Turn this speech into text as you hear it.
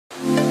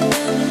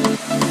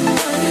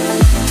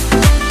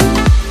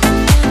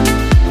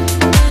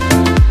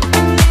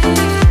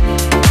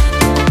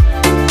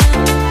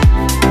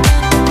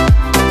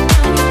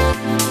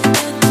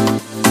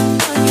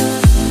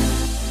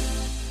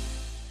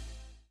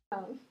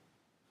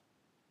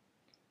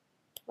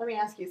Let me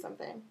ask you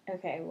something.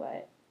 Okay,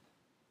 what?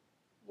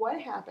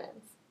 What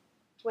happens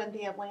when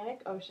the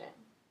Atlantic Ocean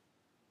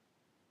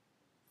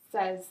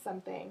says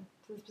something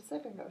to the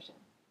Pacific Ocean?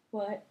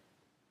 What?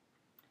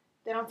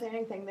 They don't say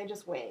anything. They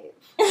just wave.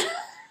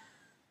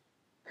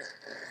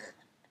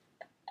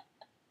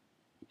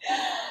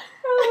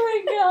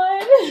 Oh my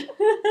god.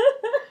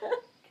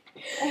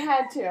 I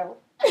had to.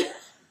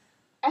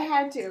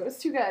 It was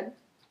too good.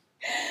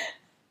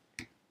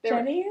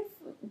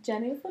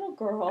 Jenny's little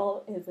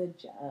girl is a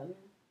gem.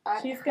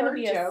 She's Her gonna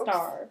be jokes, a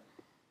star.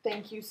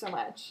 Thank you so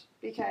much,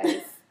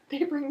 because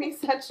they bring me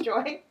such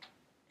joy.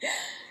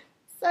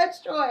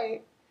 Such joy.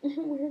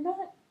 We're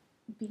not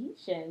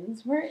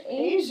Asians. We're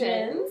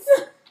Asians.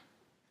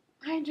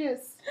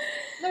 Asians.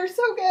 They're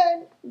so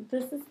good.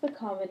 This is the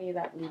comedy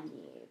that we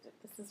need.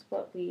 This is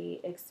what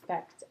we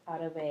expect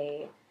out of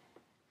a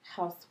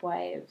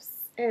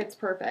housewife's It's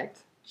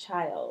perfect.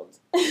 child.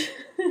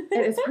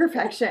 It is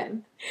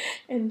perfection.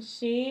 And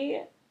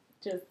she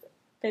just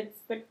fits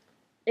the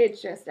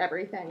It's just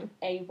everything.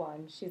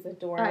 A1. She's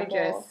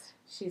adorable.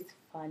 She's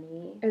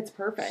funny. It's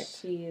perfect.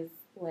 She's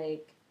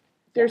like...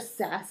 There's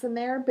sass in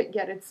there, but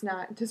yet it's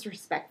not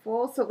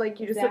disrespectful. So, like,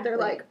 you just sit there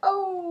like,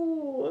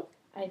 oh.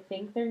 I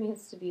think there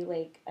needs to be,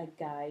 like, a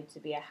guide to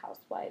be a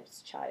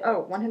housewife's child.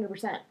 Oh,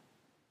 100%.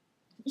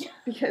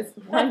 Because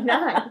why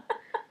not?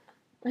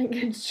 Like,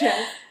 it's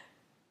just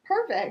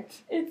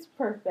perfect. It's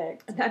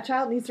perfect. And that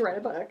child needs to write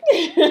a book.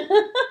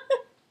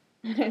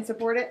 And I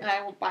support it, and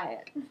I will buy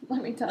it.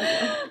 Let me tell you.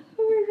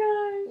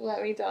 Oh my gosh.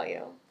 Let me tell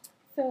you.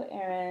 So,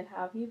 Erin,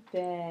 how have you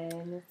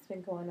been? What's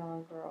been going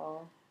on,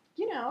 girl?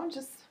 You know,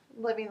 just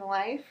living the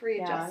life,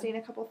 readjusting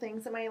a couple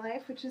things in my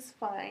life, which is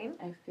fine.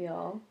 I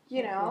feel.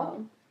 You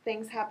know,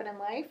 things happen in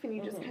life, and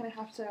you just kind of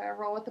have to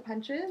roll with the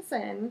punches,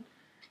 and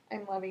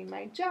I'm loving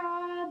my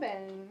job,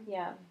 and,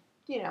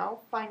 you know,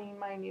 finding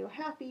my new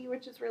happy,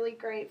 which is really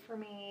great for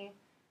me.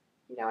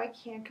 You know, I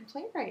can't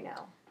complain right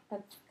now.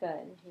 That's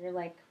good. You're,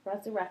 like,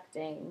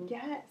 resurrecting.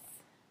 Yes.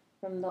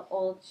 From the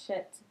old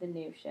shit to the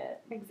new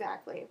shit.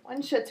 Exactly.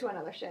 One shit to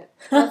another shit.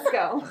 Let's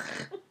go.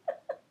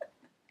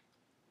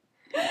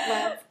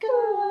 Let's go.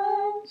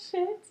 One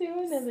shit to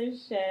another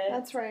shit.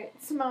 That's right.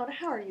 Simone,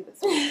 how are you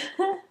this week?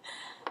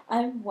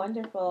 I'm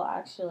wonderful,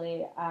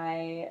 actually.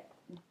 I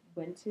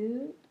went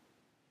to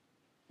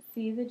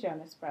see the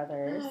Jonas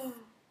Brothers.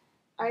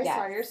 I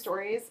saw your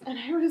stories, and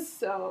I was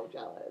so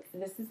jealous.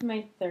 This is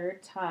my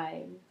third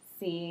time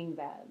seeing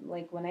them.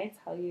 Like, when I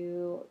tell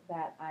you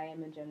that I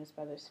am a Jonas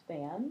Brothers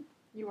fan.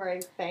 You are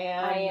a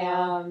fan. I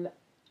am.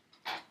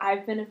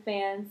 I've been a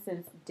fan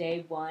since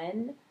day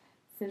one.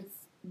 Since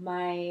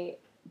my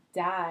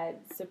dad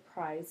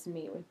surprised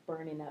me with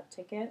burning up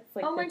tickets.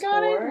 Like, oh my the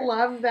god, tour. I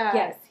love that.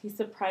 Yes, he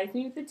surprised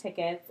me with the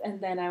tickets, and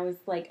then I was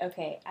like,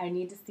 okay, I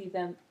need to see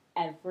them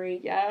every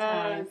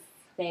time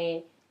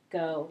they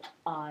go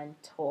on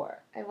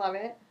tour. I love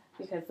it.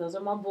 Because those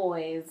are my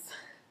boys.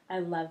 I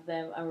love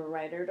them. I'm a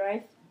ride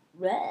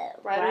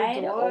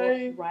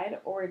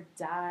or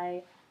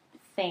die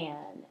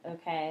fan,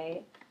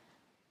 okay?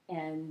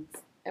 And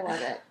I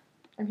love it.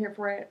 I'm here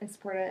for it. I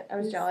support it. I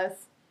was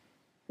jealous.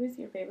 Who's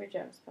your favorite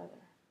Jonas brother?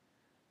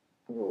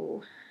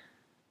 Ooh.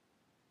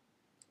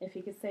 If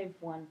you could save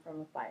one from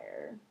a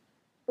fire.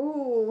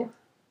 Ooh.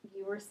 If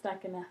you were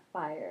stuck in a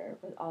fire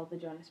with all the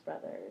Jonas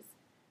Brothers,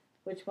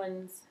 which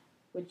ones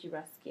would you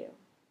rescue?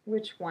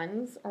 Which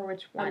ones or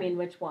which one? I mean,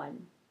 which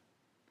one?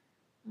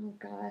 Oh,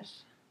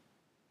 gosh.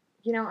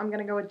 You know, I'm going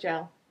to go with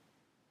Joe.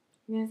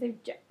 You're going to say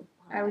Joe?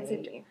 Why? I would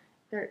say Joe.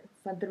 There's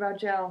something about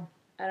Joe.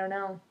 I don't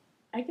know.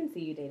 I can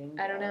see you dating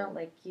Joe. I don't know.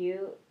 Like,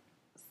 you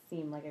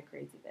seem like a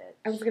crazy bitch.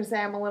 I was going to say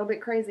I'm a little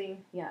bit crazy.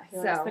 Yeah, he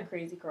likes the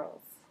crazy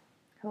girls.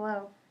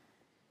 Hello.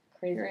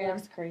 Crazy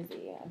looks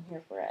crazy. I'm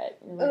here for it.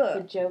 You're like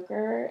the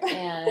Joker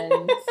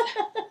and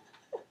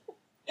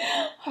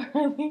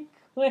Harley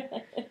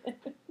Quinn.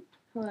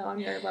 Hello, I'm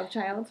your love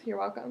child. You're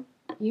welcome.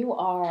 You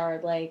are,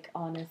 like,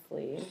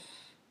 honestly.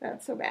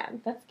 That's so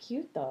bad. That's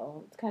cute,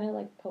 though. It's kind of,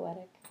 like,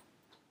 poetic.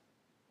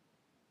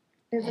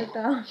 Is it,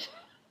 though?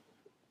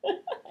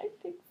 I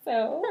think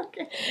so.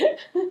 Okay.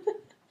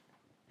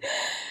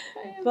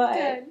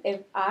 But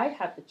if I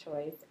had the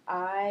choice,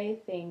 I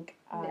think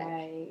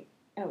Nick.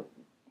 Oh,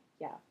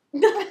 yeah. I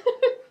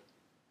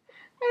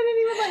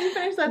didn't even let you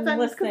finish that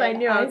sentence because I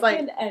knew. I was like...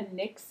 I've been a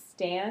Nick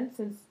stan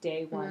since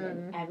day one.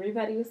 And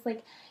everybody was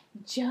like,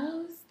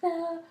 Joe's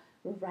the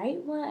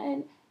right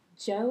one.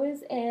 Joe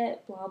is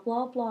it. Blah,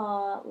 blah,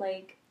 blah.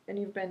 Like... And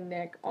you've been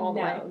Nick all the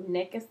way. No,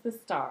 Nick is the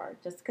star.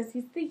 Just because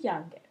he's the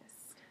youngest.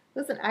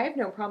 Listen, I have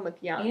no problem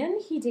with young.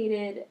 And he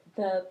dated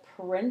the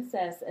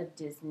princess of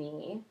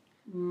Disney,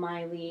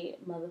 Miley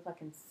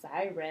motherfucking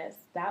Cyrus.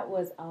 That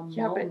was a moment.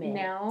 Yeah, but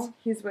now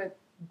he's with...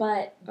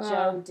 But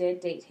Joe did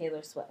date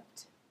Taylor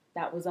Swift.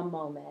 That was a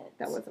moment.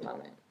 That was a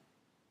moment.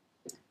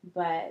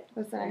 But...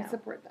 Listen, I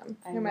support them,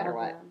 no matter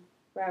what. Them.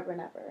 Forever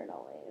and ever and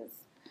always.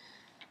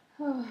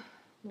 Oh,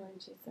 Lord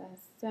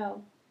Jesus.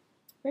 So,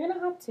 we're going to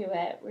hop to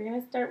it. We're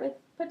going to start with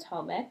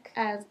Potomac.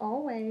 As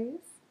always.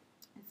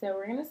 So,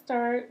 we're going to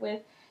start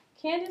with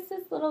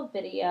Candace's little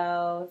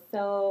video.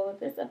 So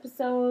this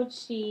episode,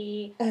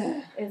 she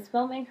is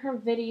filming her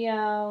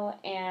video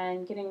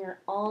and getting her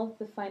all of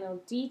the final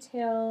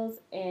details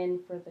in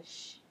for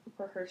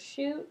her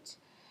shoot.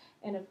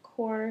 And of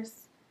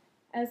course,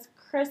 as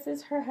Chris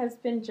is her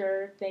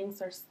husbander,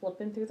 things are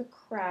slipping through the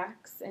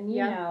cracks. And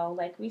you know,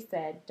 like we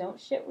said,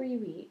 don't shit where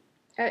you eat.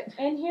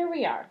 And here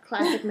we are.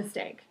 Classic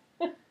mistake.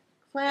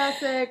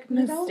 Classic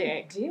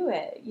mistake. You don't do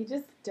it. You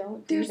just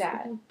don't do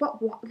that.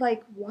 But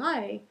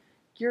why?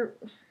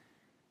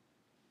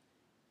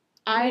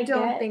 I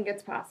don't think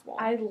it's possible.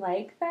 I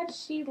like that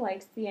she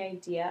likes the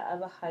idea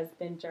of a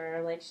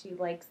husbander. Like, she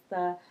likes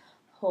the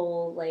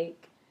whole,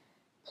 like,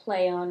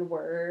 play on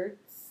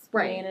words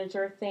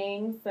manager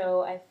thing.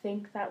 So I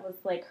think that was,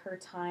 like, her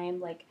time.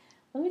 Like,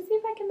 let me see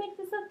if I can make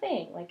this a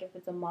thing. Like, if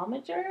it's a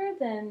momager,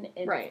 then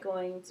it's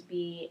going to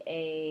be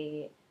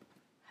a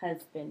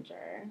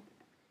husbander.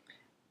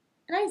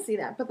 And I see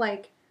that. But,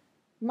 like,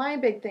 my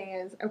big thing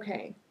is,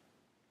 okay,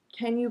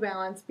 can you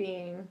balance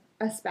being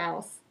a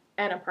spouse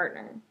and a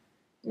partner?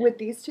 No. With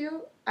these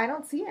two, I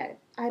don't see it.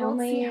 I don't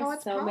see how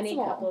it's possible. So many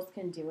couples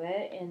can do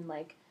it, and,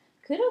 like,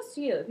 kudos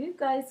to you. If you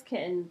guys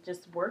can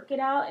just work it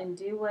out and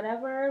do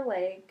whatever,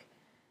 like,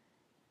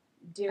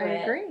 do it.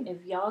 I agree.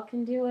 If y'all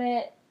can do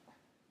it,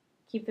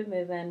 keep it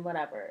moving,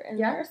 whatever. And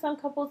there are some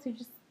couples who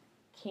just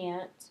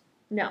can't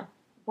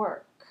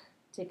work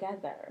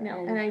together.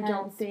 No, and I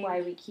don't think...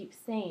 why we keep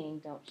saying,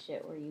 don't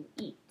shit where you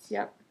eat.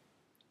 Yep.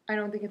 I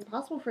don't think it's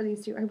possible for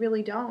these two. I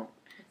really don't.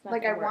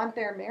 Like, I want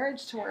their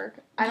marriage to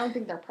work. I don't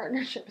think their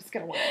partnership is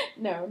going to work.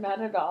 No, not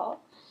at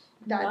all.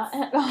 Not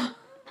at all.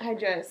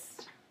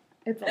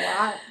 It's a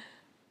lot.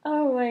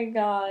 Oh my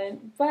God.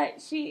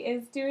 But she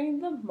is doing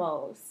the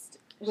most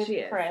with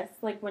Chris.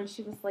 Like, when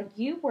she was like,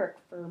 you work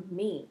for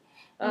me.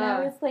 And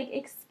I was like,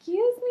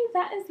 excuse me,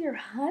 that is your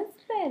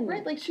husband.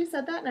 Right, like, she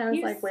said that, and I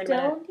was like, wait a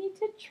minute. You still need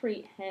to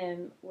treat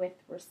him with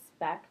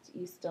respect.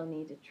 You still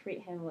need to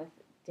treat him with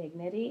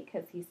dignity,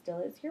 because he still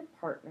is your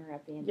partner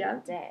at the end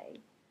of the day.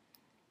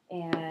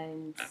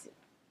 And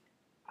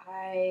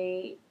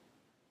I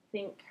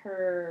think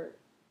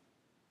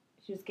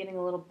she was getting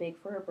a little big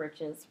for her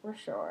britches, for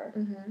sure.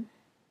 Mm-hmm.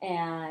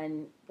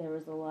 And there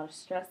was a lot of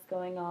stress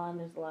going on.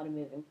 There's a lot of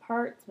moving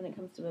parts when it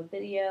comes to a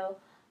video.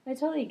 I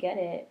totally get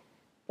it.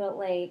 But,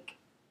 like,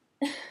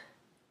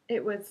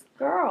 it was...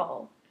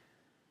 Girl.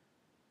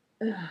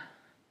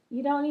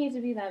 You don't need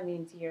to be that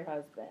mean to your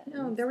husband.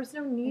 No, there was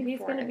no need for it. If he's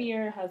going to be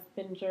your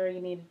husbander, you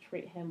need to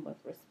treat him with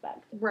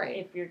respect. Right.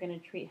 If you're going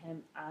to treat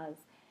him as...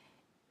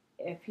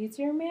 If he's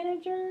your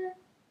manager,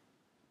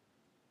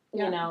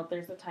 you know,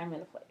 there's a time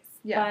and a place.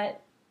 Yeah.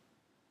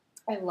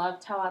 But I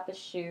loved how at the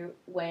shoot,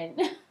 when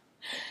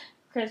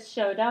Chris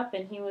showed up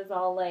and he was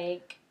all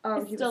like...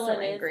 Oh, he still was so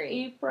in angry.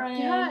 His apron.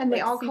 Yeah, and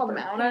they all called him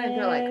out on it.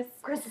 They're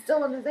like, Chris is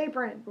still in his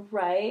apron.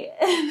 Right.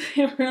 And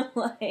they were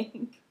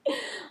like,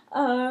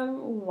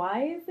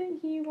 why isn't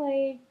he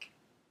like,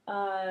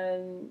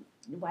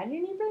 why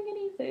didn't he bring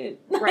any food?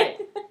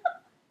 Right.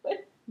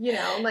 You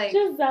know, like.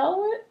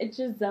 Giselle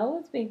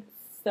was being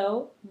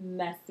so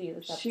messy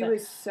this episode. She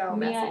was so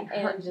messy.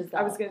 And Giselle.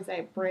 I was going to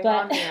say, bring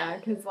on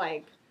Mia, because,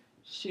 like,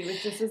 she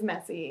was just as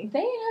messy. They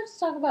didn't have to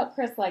talk about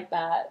Chris like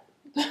that.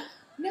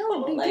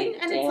 No, they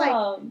didn't. And it's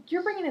like,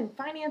 you're bringing in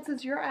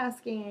finances, you're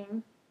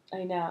asking.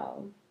 I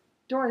know.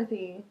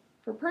 Dorothy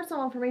for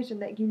personal information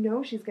that you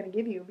know she's going to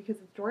give you because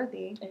it's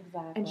Dorothy.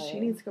 Exactly. And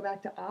she needs to go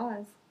back to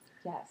Oz.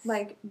 Yes.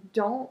 Like,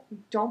 don't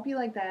be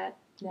like that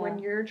when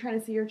you're trying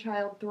to see your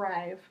child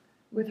thrive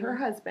with her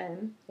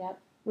husband. Yep.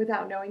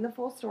 Without knowing the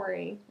full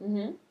story.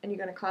 Mm-hmm. And you're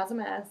going to cause a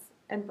mess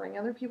and bring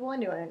other people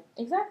into it.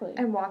 Exactly.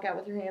 And walk out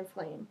with your hands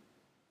clean.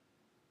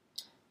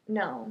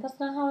 No. That's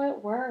not how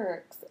it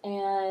works.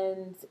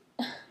 And...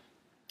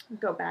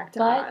 Go back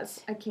to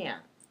Oz. I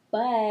can't.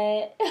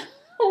 But...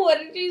 What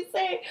did you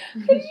say?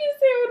 What did you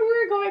say when we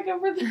were going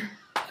over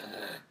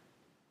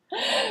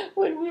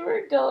when we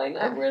were going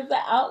over the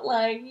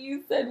outline?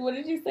 You said, what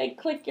did you say?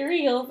 Click your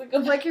heels and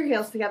go click your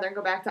heels together and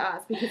go back to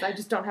Oz because I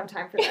just don't have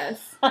time for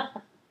this.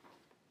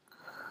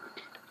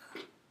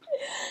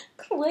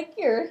 Click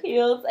your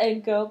heels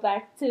and go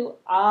back to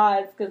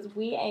Oz because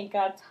we ain't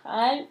got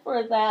time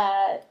for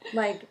that.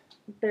 Like,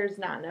 there's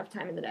not enough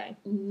time in the day.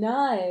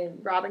 None.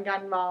 Robin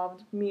got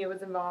involved. Mia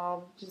was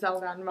involved. Giselle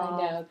got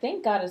involved. I know.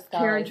 Thank God Ascali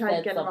Karen tried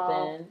to get something.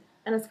 Involved.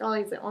 And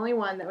Ascali's the only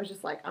one that was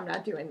just like, I'm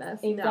not doing this.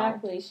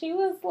 Exactly. No. She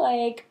was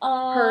like,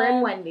 her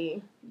and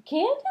Wendy.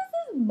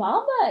 Candace's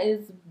mama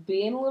is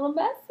being a little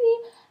messy.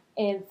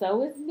 And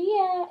so is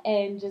Mia.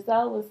 And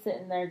Giselle was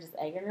sitting there just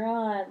egging her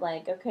on.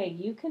 Like, okay,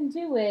 you can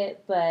do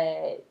it,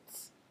 but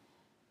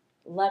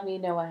let me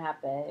know what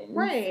happens.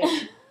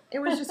 Right. It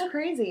was just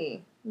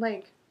crazy.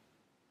 Like...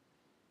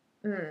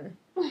 No.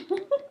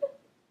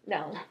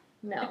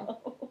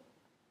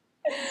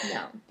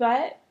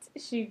 But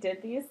she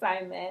did the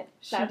assignment.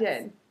 She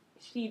did.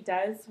 She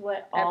does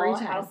what all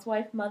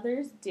housewife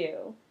mothers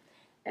do.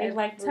 They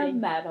like to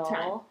meddle.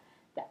 Time.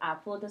 The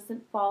apple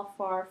doesn't fall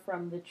far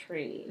from the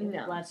tree.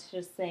 No. Let's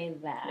just say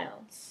that. No.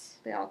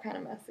 They're all kind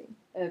of messy.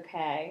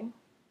 Okay.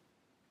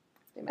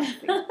 They're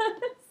messy.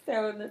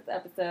 So in this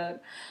episode,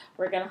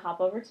 we're going to hop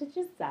over to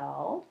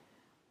Giselle.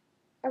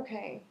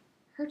 Okay.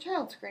 Her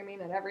child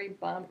screaming at every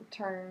bump,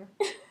 turn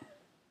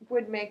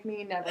would make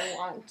me never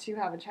want to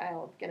have a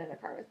child get in a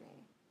car with me.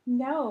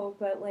 No,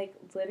 but, like,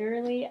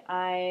 literally,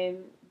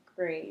 I'm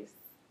Grace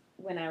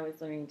when I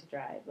was learning to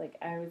drive. Like,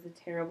 I was a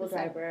terrible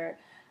driver.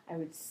 I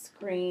would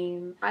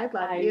scream. I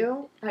love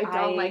you. I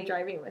don't like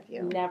driving with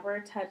you. Never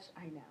touch.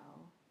 I know.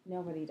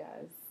 Nobody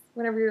does.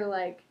 Whenever you're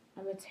like...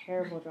 I'm a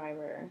terrible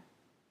driver.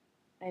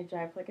 I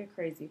drive like a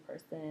crazy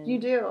person. You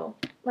do.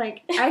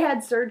 Like, I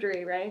had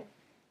surgery, right?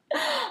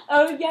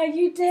 Oh, yeah,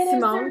 you did.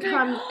 Simone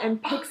comes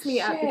and picks me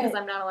up because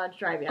I'm not allowed to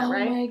drive yet,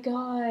 right? Oh, my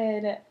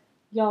God.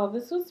 Y'all,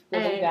 this was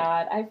really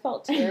bad. I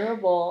felt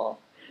terrible.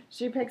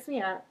 She picks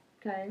me up,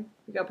 okay?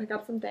 We go pick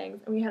up some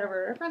things, and we head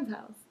over to our friend's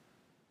house.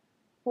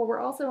 Well, we're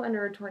also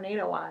under a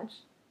tornado watch,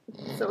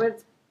 so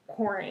it's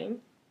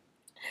pouring.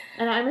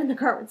 And I'm in the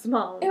car with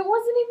Simone. It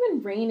wasn't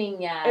even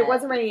raining yet. It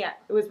wasn't raining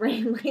yet. It was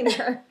raining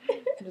later.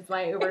 Which is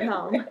why I Ubered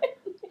home.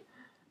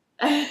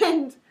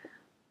 And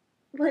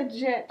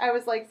legit, I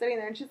was like sitting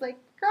there and she's like,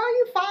 girl,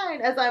 you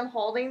fine? As I'm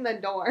holding the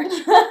door.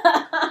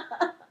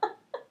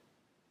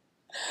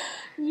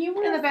 You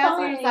were in the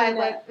passenger side,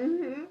 like,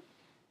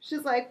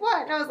 She's like,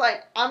 what? And I was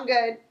like, I'm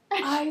good.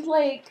 I,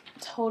 like,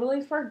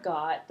 totally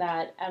forgot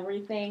that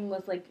everything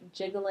was, like,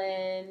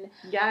 jiggling.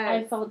 Yes.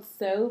 I felt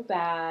so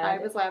bad. I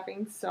was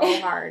laughing so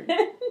hard.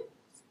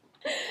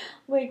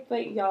 Like,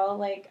 but y'all,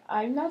 like,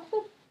 I'm not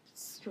the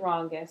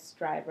strongest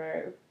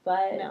driver,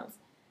 but no.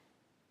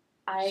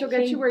 She'll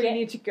get you where you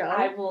need to go.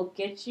 I will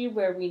get you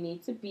where we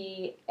need to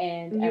be,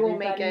 and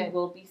everybody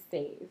will be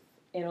safe.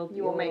 It'll be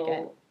a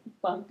little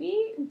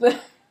bumpy, but...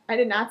 I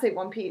did not say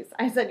one piece.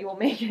 I said you will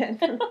make it.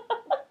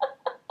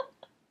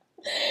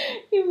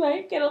 You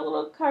might get a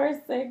little car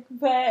sick,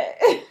 but...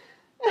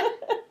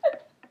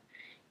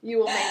 You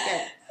will make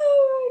it.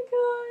 Oh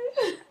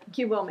my God.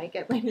 You will make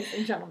it, ladies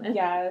and gentlemen.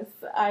 Yes.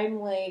 I'm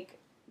like...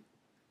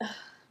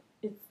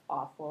 It's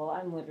awful.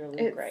 I'm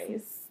literally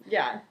Grace.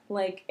 Yeah.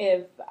 Like,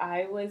 if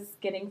I was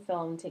getting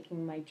filmed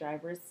taking my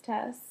driver's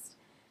test,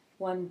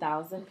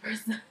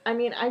 1,000%. I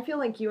mean, I feel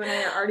like you and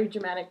I are already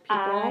dramatic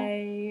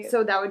people,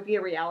 so that would be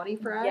a reality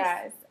for us.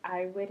 Yes,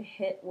 I would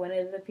hit one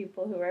of the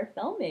people who are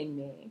filming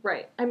me.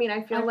 Right. I mean,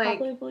 I feel like... I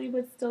probably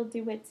would still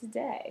do it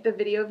today. The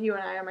video of you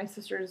and I on my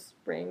sister's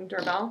Ring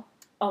doorbell.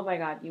 Oh my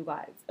God, you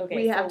guys. Okay,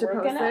 we have to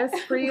post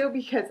this for you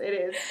because it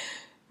is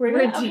We're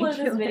going to upload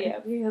this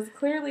video because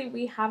clearly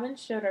we haven't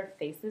showed our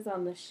faces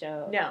on the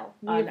show. No.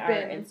 On our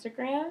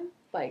Instagram.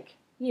 Like...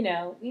 You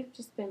know, we've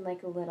just been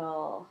like a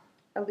little...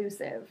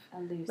 Elusive.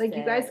 Like,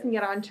 you guys can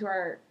get onto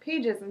our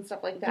pages and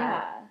stuff like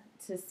that.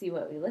 Yeah, to see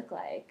what we look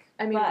like.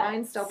 I mean,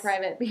 mine's still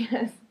private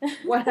because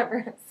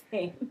whatever.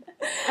 Same.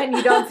 And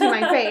you don't see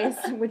my face,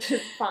 which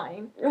is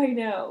fine. I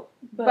know.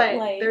 But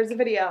like, there's a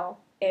video.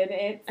 And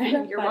it's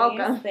and the you're funniest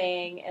welcome.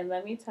 thing. And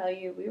let me tell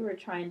you, we were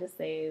trying to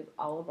save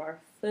all of our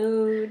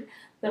food.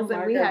 The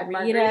margaritas. We had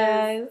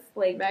margaritas,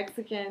 like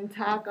Mexican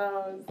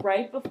tacos.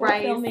 Right before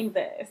filming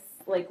this.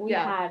 Like, we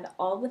had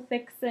all the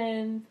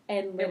fixins,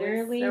 and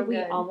literally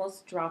we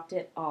almost dropped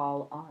it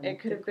all on the ground. It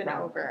could have been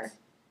over.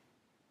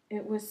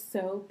 It was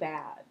so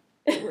bad.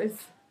 It was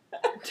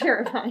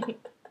terrifying.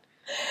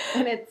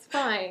 And it's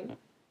fine.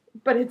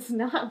 But it's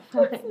not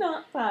fine. It's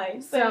not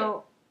fine.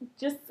 So,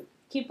 just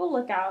keep a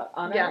lookout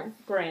on our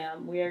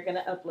gram. We are going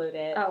to upload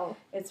it. Oh.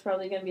 It's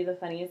probably going to be the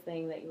funniest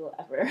thing that you will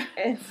ever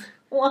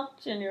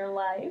watch in your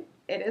life.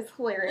 It is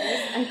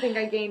hilarious. I think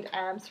I gained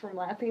abs from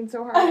laughing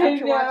so hard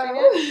after watching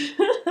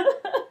it.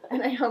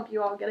 And I hope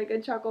you all get a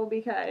good chuckle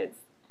because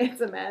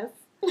it's a mess.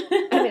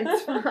 And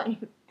it's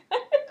fine.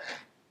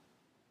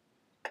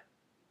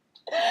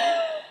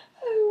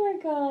 Oh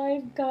my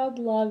God. God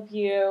love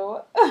you.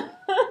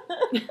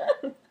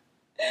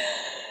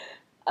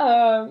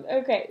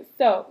 Okay,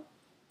 so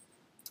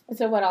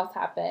what else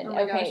happened? Oh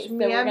my gosh. So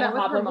we're gonna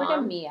hop over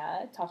to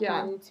Mia,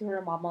 talking to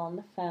her mama on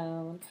the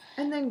phone.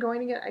 And then going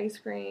to get ice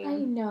cream. I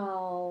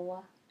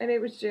know. And it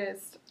was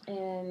just...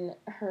 And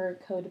her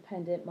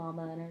codependent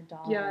mama and her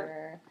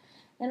daughter.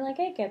 Yeah. And, like,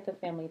 I get the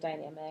family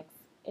dynamics.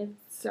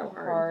 It's so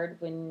hard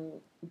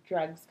when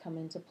drugs come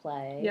into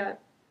play. Yeah.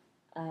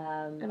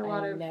 And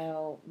I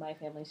know my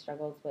family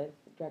struggles with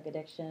drug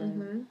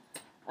addiction.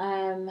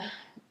 Mm-hmm.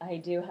 I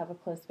do have a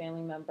close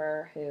family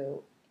member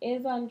who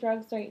is on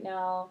drugs right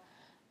now,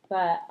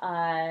 but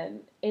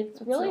it's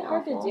That's really so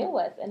hard awful. To deal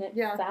with, and it's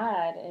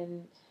sad.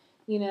 And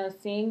you know,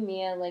 seeing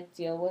Mia like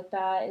deal with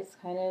that is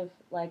kind of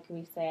like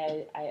we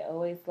say. I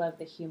always love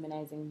the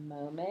humanizing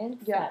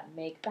moments that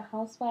make the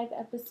Housewife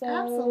episodes.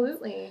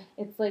 Absolutely,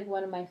 it's like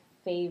one of my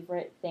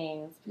favorite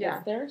things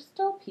because there are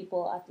still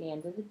people at the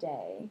end of the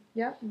day.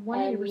 Yeah,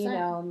 100%. And you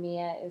know,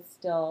 Mia is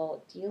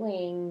still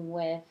dealing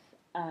with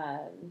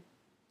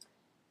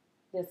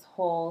this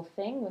whole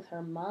thing with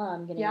her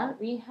mom getting out of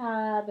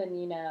rehab, and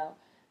you know,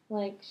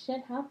 like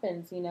shit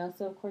happens, you know.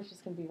 So of course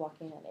she's gonna be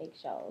walking on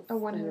eggshells. Oh,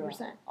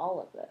 100%. All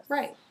of this,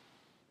 right?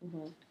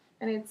 Mm-hmm.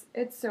 And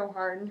it's so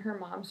hard, and her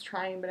mom's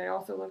trying, but it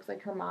also looks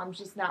like her mom's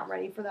just not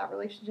ready for that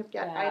relationship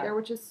yet either,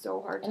 which is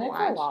so hard to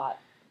watch. It's a lot.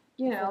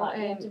 You know,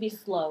 and you have to be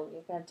slow.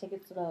 You gotta take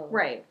it slow.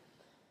 Right.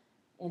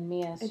 And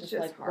Mia's just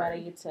like hard.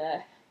 Ready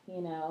to,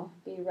 you know,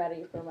 be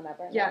ready for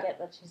whenever. And I get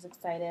that she's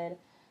excited.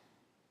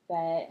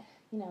 But,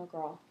 you know,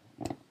 girl,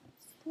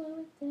 slow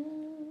it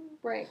down.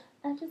 Right.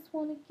 I just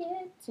want to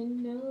get to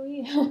know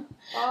you.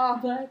 Oh.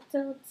 But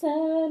don't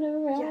turn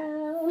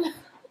around. Yes.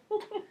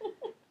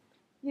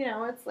 You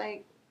know, it's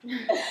like,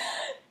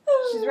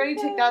 she's ready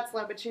to take that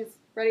slow, but she's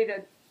ready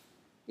to,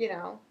 you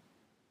know,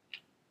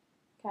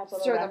 Capitol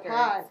stir Records, the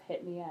pot.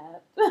 Hit me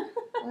up.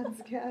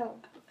 Let's go.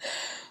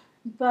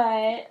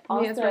 But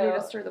also, Mia's ready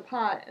to stir the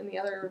pot in the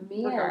other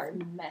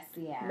regard.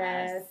 Messy ass.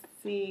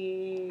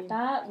 Messy.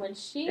 That when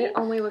she. It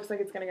only looks like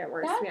it's gonna get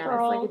worse. To be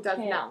honest, like it does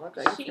not look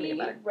like it's gonna get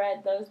better. She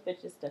read those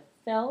bitches to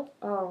filth.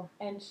 Oh.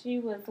 And she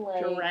was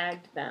like.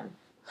 Dragged them.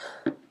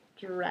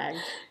 Dragged.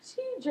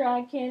 She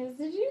dragged Candace.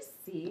 Did you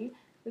see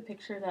the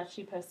picture that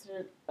she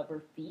posted of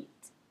her feet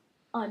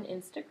on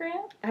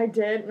Instagram? I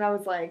did, and I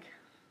was like.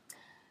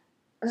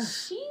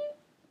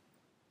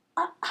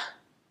 Ugh.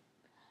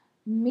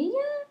 Mia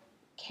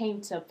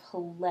came to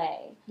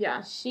play.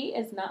 Yeah. She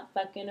is not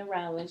fucking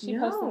around. When she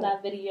posted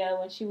that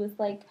video and she was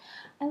like,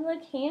 I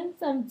look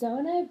handsome,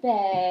 don't I,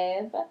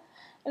 babe?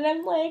 And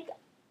I'm like,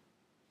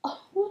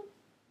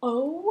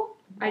 oh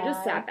I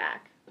just sat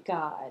back.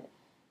 God.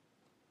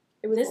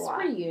 This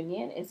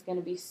reunion is going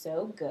to be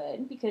so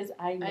good because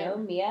I know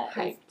Mia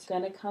is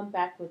going to come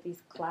back with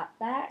these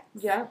clapbacks.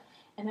 Yeah.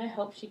 And I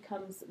hope she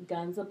comes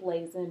guns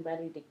a-blazing,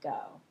 ready to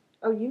go.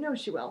 Oh, you know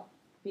she will.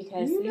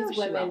 Because these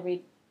women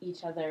read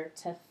each other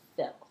to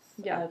filth.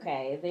 Yeah.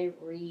 Okay? They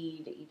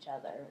read each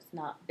other. It's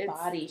not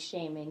body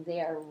shaming.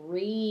 They are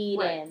reading.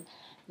 Right.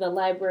 The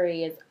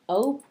library is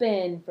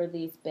open for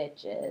these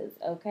bitches.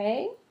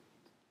 Okay?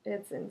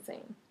 It's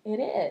insane. It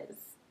is.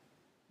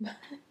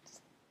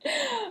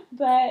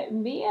 But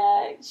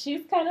Mia,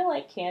 she's kind of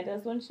like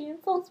Candace when she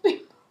insults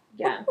people.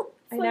 Yeah.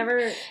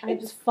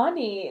 It's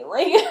funny.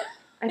 Like...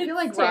 I feel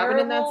like Robin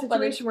in that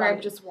situation where I'm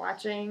just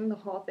watching the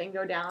whole thing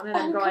go down and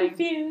I'm going...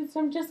 confused.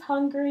 I'm just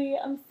hungry.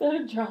 I'm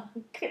so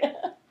drunk.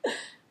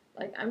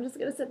 Like, I'm just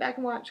going to sit back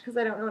and watch because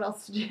I don't know what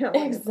else to do.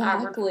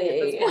 Exactly.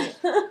 At this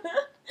point.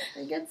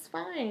 Like, it's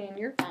fine.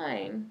 You're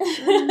fine.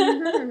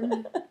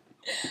 Mm-hmm.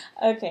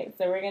 Okay,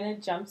 so we're going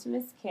to jump to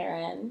Miss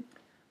Karen.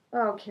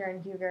 Oh,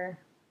 Karen Huger.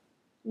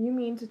 You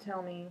mean to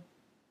tell me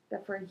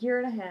that for 1.5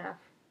 years,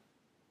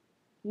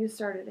 you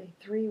started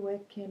a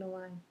 3-wick candle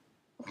line?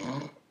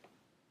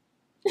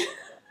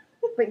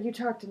 But you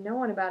talk to no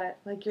one about it,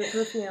 like your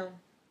perfume.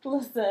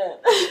 Listen.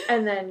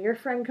 And then your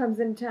friend comes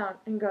in town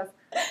and goes,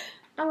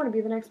 I want to be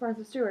the next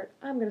Martha Stewart.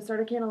 I'm going to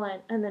start a candle line.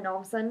 And then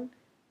all of a sudden,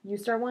 you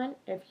start one.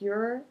 If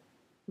your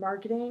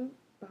marketing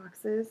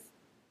boxes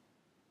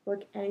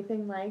look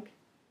anything like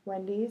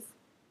Wendy's,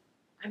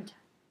 I'm done.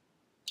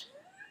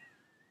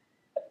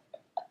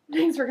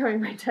 Thanks for coming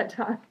to my TED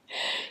Talk.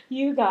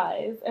 You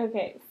guys.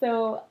 Okay,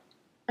 so...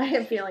 I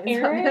have feelings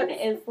Erin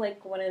is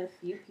like one of the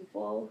few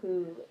people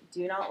who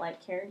do not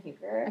like Karen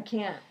Huger. I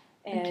can't.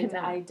 And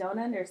I don't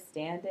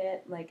understand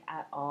it, like,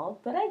 at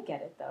all. But I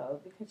get it, though,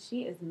 because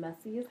she is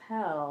messy as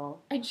hell.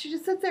 And she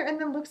just sits there and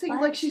then looks at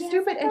you like she's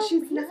stupid, and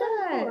she's not.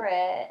 For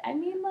it. I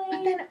mean, like...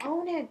 But then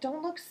own it.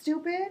 Don't look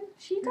stupid.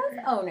 She does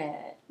own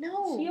it.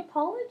 No. She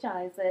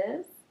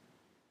apologizes.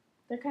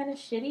 They're kind of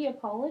shitty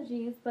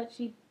apologies, but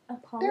she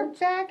apologizes.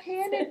 They're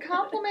backhanded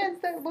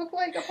compliments that look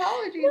like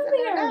apologies, no, and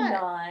they're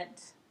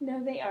not. No,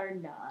 they are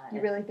not.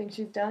 You really think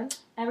she's done?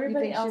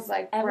 Everybody else, she's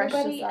like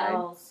everybody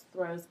else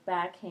throws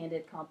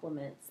backhanded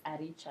compliments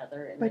at each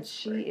other. But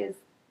she is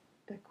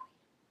the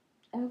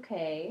queen.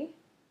 Okay.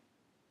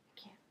 I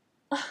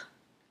can't.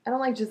 I don't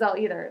like Giselle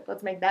either.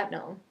 Let's make that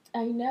known.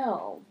 I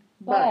know,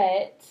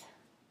 but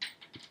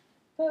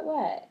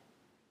what?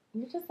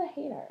 You're just a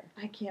hater.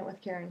 I can't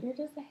with Karen. You're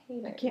just a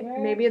hater. I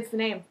can't. Maybe it's the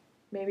name.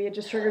 Maybe it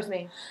just triggers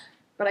me.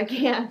 But I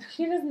can't.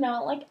 She does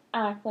not like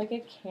act like a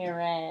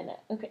Karen.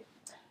 Okay.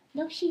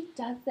 No, she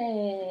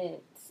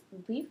doesn't.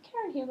 Leave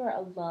Karen Huger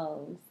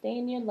alone. Stay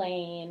in your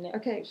lane.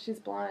 Okay, she's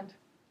blonde.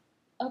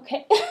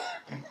 Okay.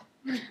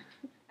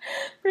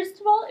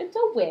 First of all, it's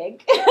a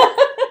wig.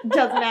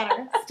 Doesn't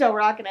matter. Still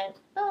rocking it.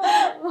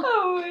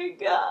 Oh my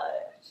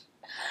gosh.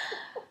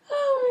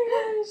 Oh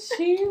my gosh.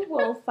 She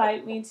will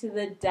fight me to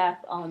the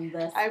death on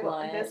this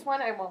one. This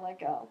one I won't let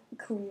go.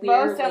 Clearly.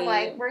 Most I'm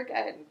like, we're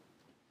good.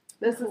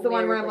 This is the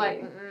one where I'm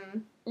like,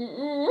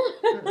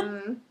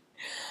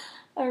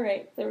 All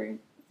right,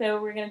 so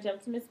we're going to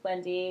jump to Miss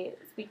Wendy.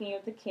 Speaking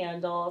of the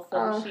candle,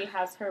 so she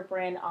has her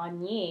brand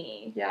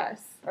Agni.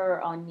 Yes.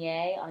 Or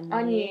Agni.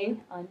 Agni.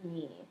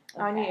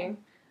 Okay.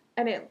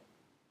 And it...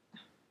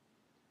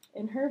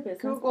 In her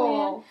business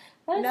Google.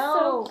 plan? That is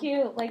so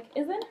cute. Like,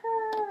 isn't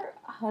her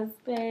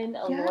husband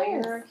a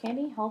lawyer? Can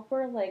he help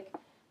her, like,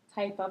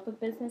 type up a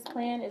business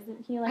plan?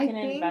 Isn't he, like, an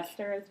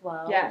investor as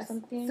well or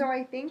something? So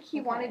I think he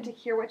wanted to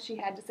hear what she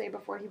had to say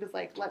before he was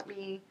like, let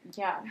me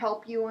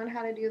help you on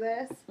how to do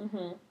this.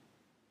 Mm-hmm.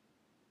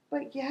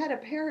 but you had a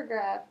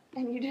paragraph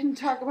and you didn't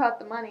talk about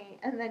the money,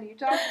 and then you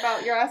talked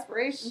about your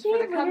aspirations for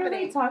the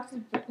company. Talked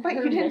but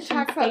you didn't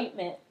talk about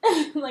statement.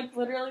 Like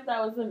literally,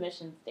 that was the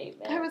mission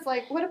statement. I was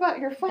like, "What about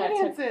your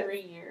finances?" That took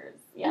 3 years.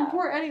 Yeah. And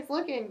poor Eddie's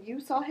looking. You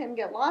saw him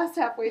get lost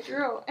halfway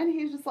through, and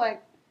he's just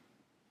like,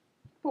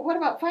 "But what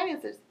about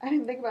finances?" I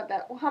didn't think about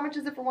that. Well, how much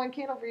is it for one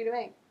candle for you to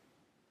make?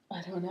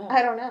 I don't know.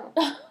 I don't know.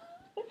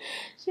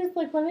 She's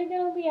like, "Let me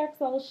get on the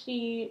Excel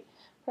sheet.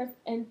 Press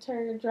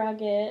enter,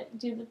 drag it,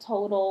 do the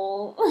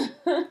total."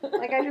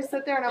 Like, I just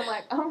sit there and I'm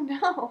like, oh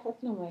no.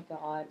 Oh my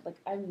god. Like,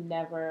 I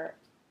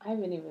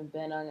haven't even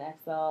been on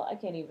Excel. I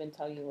can't even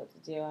tell you what to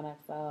do on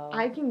Excel.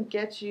 I can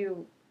get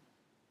you,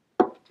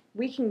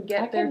 we can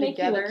get there together. I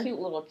can make you a cute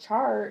little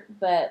chart,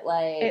 but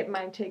like. It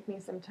might take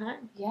me some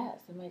time. Yes,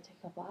 it might take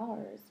a couple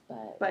hours,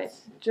 but. But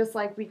just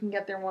like we can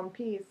get there one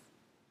piece.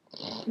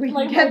 We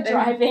like can get there.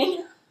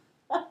 Driving.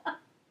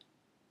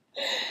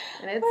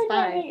 And it's my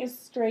fine. driving is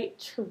straight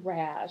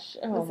trash.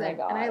 Oh my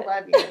god. And I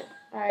love you.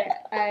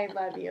 I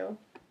love you.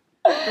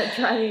 But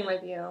driving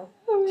with you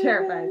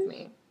terrifies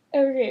me.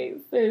 Okay,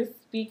 so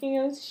speaking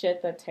of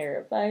shit that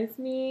terrifies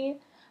me,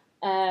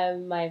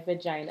 my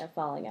vagina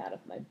falling out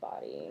of my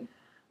body.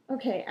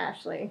 Okay,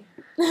 Ashley.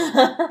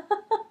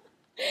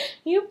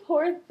 You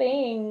poor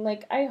thing.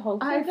 Like, I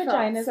hope your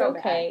vagina's so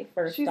okay, bad.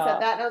 First she off. She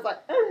said that and I was like,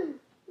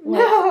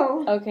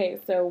 no. Okay,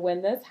 so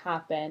when this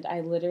happened,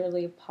 I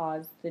literally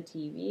paused the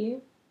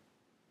TV.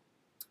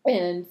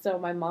 And so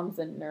my mom's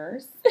a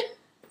nurse.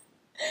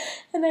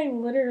 And I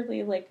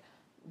literally, like,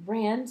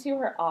 ran to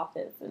her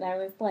office. And I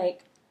was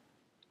like,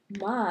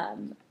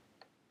 Mom,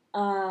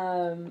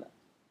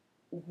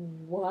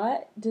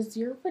 what? Does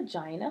your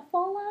vagina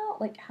fall out?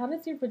 Like, how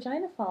does your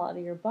vagina fall out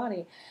of your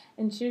body?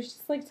 And she was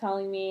just, like,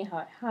 telling me how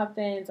it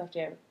happens after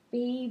you have a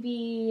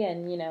baby.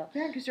 And, you know,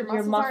 yeah, because your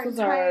muscles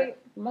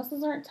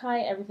aren't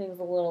tight. Everything's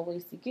a little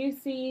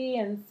loosey-goosey.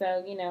 And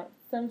so, you know,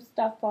 some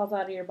stuff falls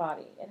out of your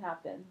body. It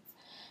happens.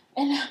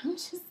 And I'm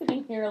just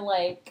sitting here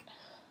like...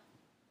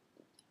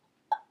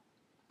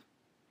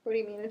 What do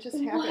you mean? It just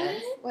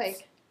happens.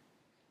 Like,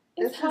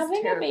 is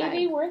having a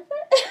baby worth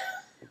it?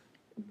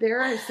 There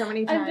are so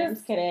many times. I'm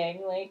just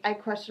kidding. Like, I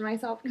question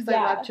myself because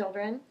I love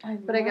children. I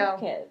go,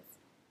 kids.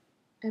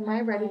 Am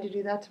I ready to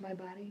do that to my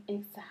body?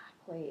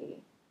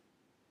 Exactly.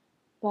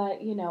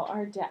 But, you know,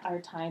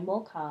 our time will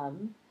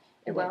come.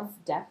 It will. It's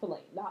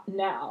definitely not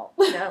now.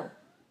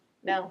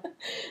 No.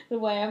 The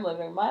way I'm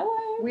living my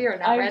life. We are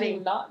not ready. I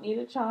do not need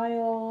a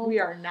child. We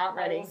are not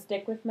ready. I will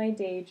stick with my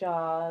day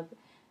job.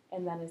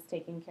 And that is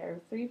taking care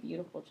of 3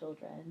 beautiful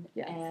children.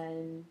 Yes.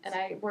 And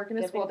I work in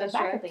a school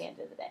district. Back at the end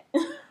of the day.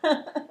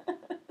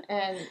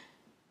 And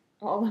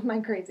all of my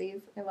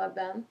crazies, I love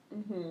them.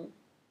 Mm-hmm.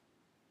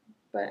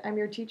 But I'm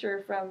your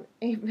teacher from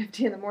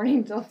 8:50 in the morning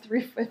until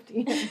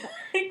 3:50.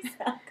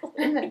 Exactly.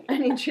 And then I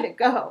need you to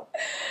go.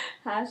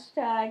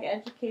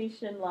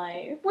 #education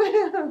life.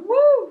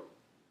 Woo!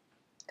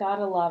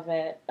 Gotta love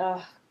it.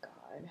 Oh,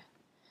 God.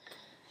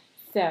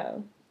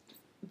 So,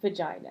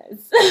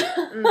 vaginas.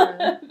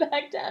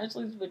 Back to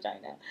Ashley's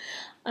vagina.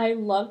 I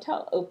loved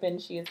how open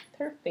she is with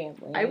her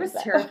family. I was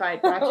terrified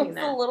watching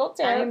that. I was a little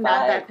terrified. I am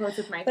not that close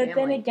with my family. But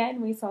then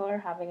again, we saw her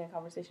having a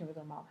conversation with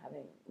her mom,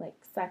 having, like,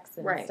 sex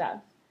and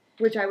stuff.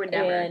 Which I would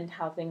never. And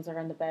how things are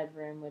in the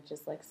bedroom, which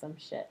is, like, some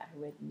shit I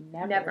would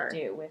never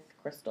do with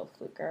Crystal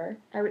Fluker.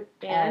 I would,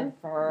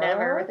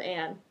 never with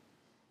Anne.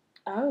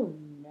 Oh,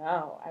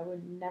 no. I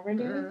would never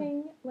do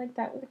anything like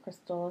that with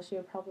Crystal. She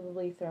would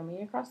probably throw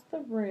me across the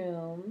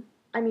room.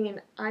 I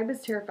mean, I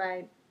was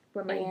terrified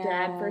when my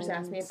dad first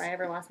asked me if I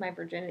ever lost my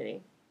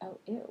virginity. Oh,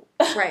 ew.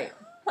 Right.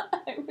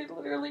 I would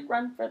literally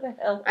run for the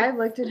hills. I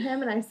looked at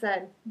him and I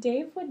said,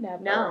 Dave would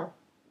never. No.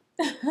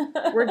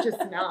 We're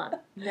just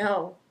not.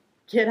 No.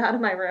 Get out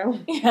of my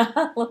room.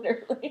 Yeah,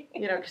 literally.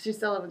 You know, because you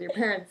still live with your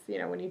parents, you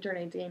know, when you turn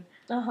 18.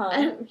 Uh-huh.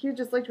 And he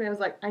just looked at me and was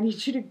like, I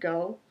need you to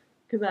go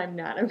because I'm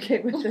not okay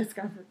with this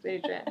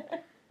conversation.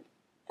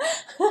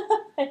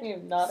 I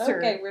am not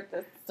okay with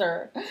this,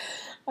 sir.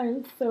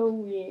 I'm so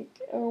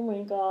weak. Oh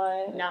my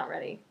God. Not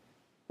ready.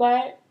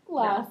 But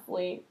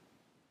lastly,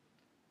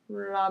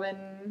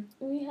 Robin.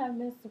 We have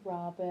Miss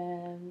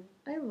Robin.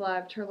 I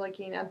loved her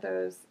looking at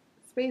those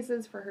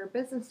spaces for her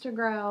business to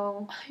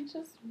grow. I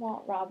just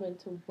want Robin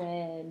to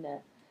win.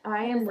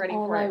 I am ready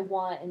for it. All I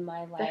want in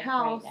my life the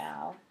house, right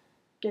now.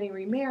 Getting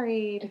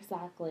remarried.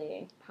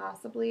 Exactly.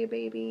 Possibly a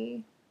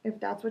baby, if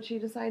that's what she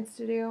decides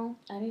to do.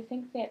 And I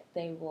think that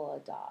they will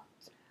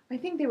adopt. I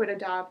think they would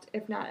adopt,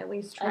 if not at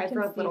least try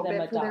for a little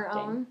bit for their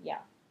own. Yeah.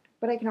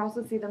 But I can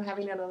also see them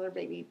having another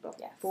baby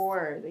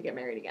before they get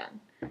married again.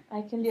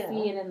 I can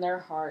see it in their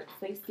hearts.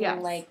 They seem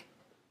like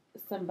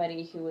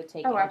somebody who would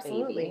take in a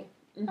baby.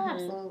 Mm-hmm.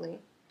 Absolutely.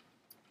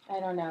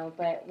 I don't know,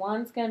 but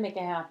Juan's going to make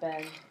it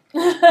happen.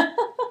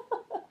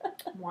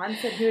 Juan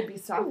said he would be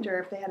softer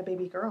if they had a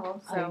baby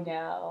girl. So. I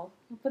know.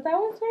 But that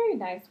was very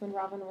nice when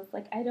Robin was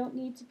like, I don't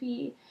need to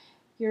be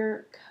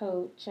your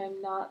coach.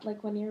 I'm not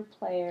like one of your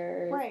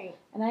players. Right.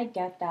 And I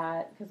get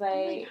that because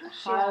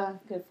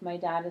because my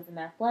dad is in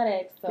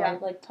athletics. So I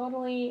like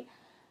totally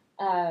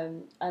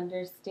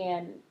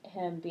understand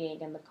him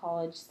being in the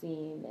college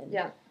scene and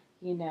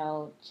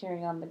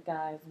cheering on the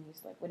guys, and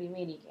he's like, "What do you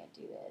mean you can't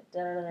do it?"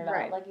 Da, da, da, da.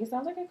 Right. Like, he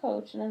sounds like a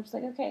coach, and I'm just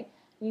like, okay,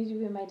 he needs to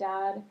be my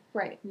dad,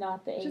 right?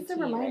 Not the AT. Just a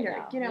reminder,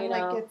 right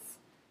now,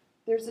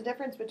 there's a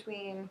difference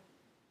between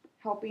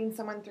helping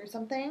someone through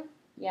something,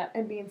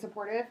 and being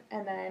supportive,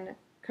 and then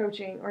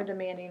coaching or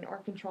demanding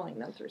or controlling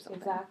them through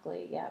something.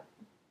 Exactly. Yep.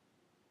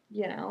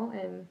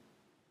 And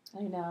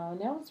I know.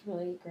 Now it's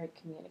really great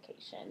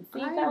communication. See,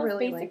 that was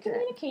really basic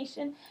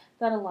communication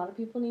that a lot of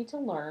people need to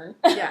learn.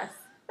 Yes.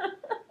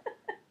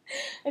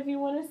 If you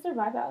want to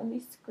survive out in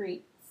these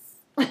streets.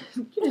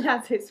 You did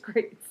not say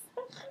streets.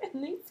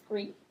 In these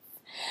streets.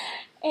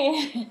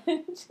 And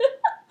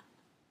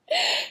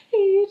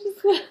you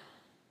just...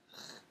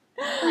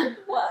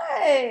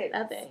 What?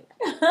 Nothing.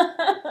 It's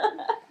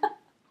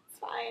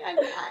fine. I'm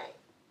fine.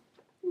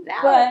 No.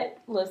 But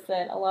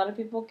listen, a lot of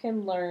people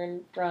can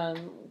learn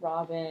from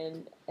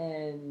Robin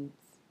and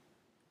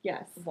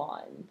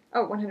Juan.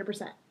 Oh,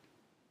 100%.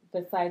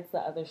 Besides the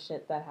other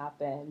shit that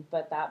happened,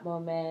 but that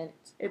moment,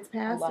 it's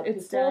past.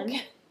 It's done.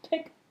 Can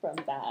pick from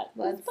that,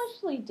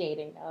 especially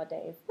dating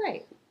nowadays.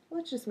 Right.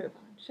 Let's just move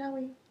on, shall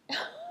we?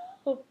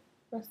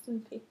 Rest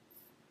in peace.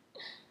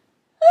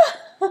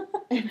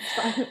 It's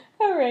fine.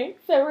 All right,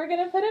 so we're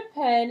gonna put a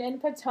pin in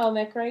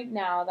Potomac right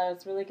now. That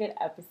was a really good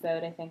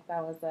episode. I think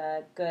that was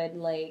a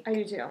good I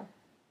do too.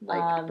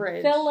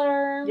 Bridge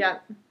filler.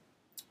 Yep.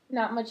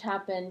 Not much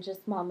happened.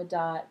 Just Mama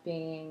Dot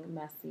being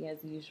messy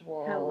as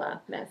usual.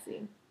 Hella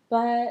messy.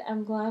 But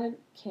I'm glad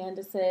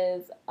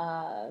Candace's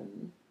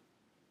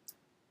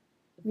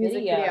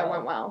music video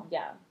went well.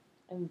 Yeah,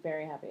 I'm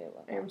very happy it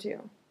went well. I am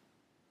too.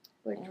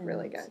 Looked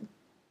really good.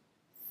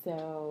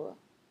 So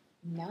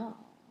now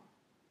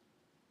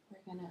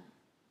we're gonna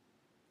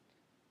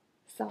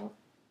Salt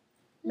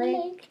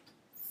Lake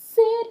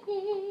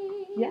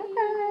City. Yes.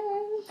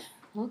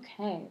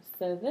 Okay,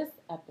 so this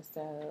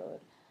episode,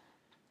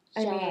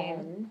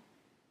 Jen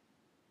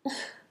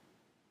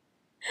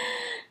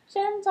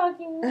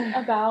talking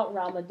about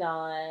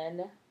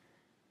Ramadan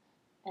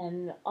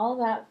and all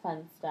that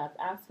fun stuff,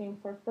 asking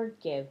for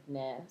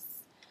forgiveness.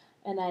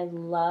 And I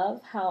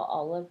love how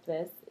all of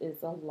this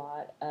is a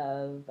lot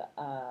of,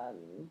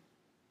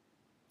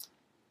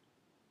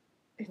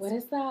 what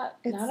is that?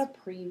 Not a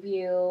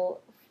preview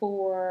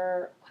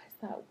for, what is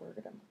that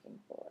word I'm looking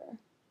for?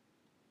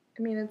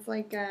 I mean, it's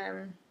like,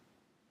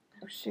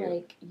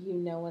 like, you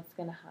know what's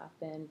going to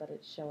happen, but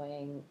it's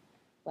showing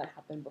what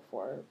happened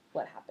before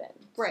what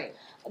happened. Right.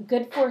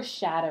 Good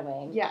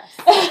foreshadowing. Yes.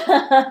 So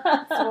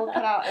we'll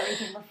cut out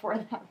everything before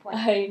that point.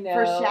 I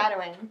know.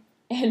 Foreshadowing.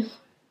 And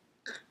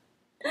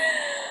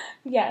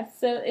yeah,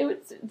 so it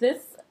was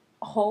this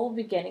whole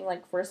beginning,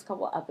 like first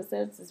couple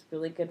episodes, is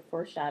really good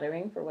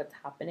foreshadowing for what's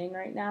happening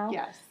right now.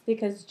 Yes.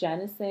 Because Jen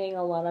is saying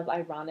a lot of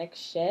ironic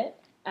shit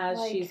as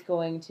she's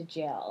going to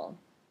jail.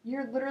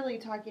 You're literally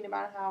talking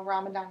about how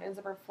Ramadan is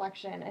a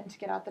reflection and to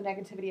get out the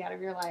negativity out of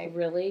your life.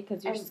 Really?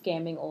 Because you're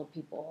scamming old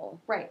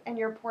people. Right. And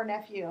your poor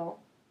nephew,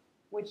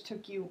 which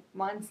took you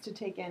months to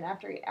take in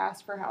after he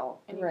asked for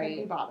help and you couldn't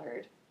be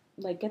bothered.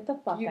 Like, get the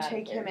fuck out of here, You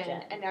take him in,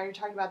 Jen. and now you're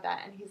talking about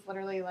that, and he's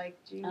literally like,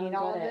 do you need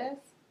all of this?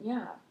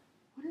 Yeah.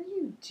 What are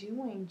you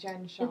doing,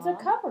 Jen Shaw? It's a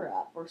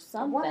cover-up or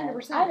something.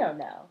 100%. I don't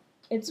know.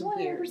 It's 100%.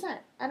 weird.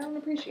 I don't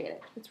appreciate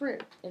it. It's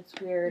rude. It's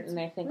weird, and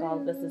I think all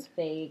of this is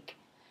fake.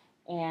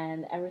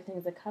 And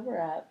everything's a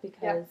cover-up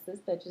because this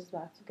bitch is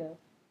about to go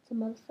to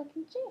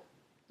motherfucking jail.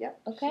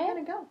 Yep. Okay?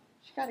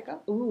 She gotta go.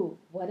 Ooh,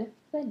 what if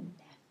the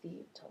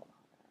nephew told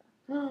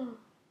her?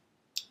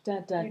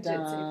 Dun, dun, you dun.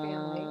 did say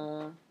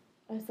family.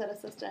 I said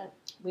assistant.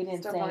 We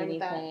didn't say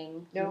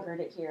anything. You heard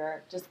it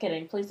here. Just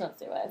kidding. Please don't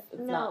sue us.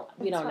 It's not.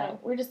 We don't know.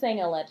 We're just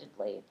saying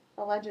allegedly.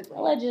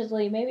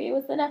 Allegedly. Maybe it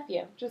was the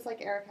nephew. Just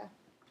like Erica.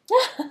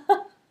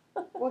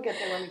 We'll get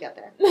there when we get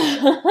there.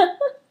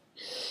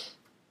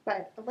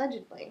 But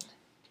allegedly,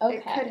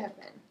 it could have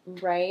been.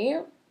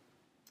 Right?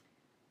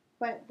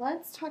 But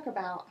let's talk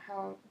about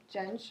how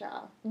Jen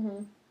Shaw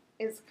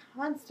is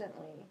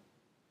constantly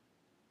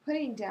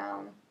putting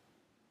down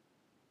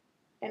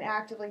and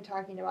actively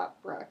talking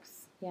about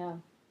Brooks. Yeah.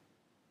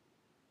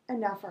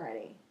 Enough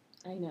already.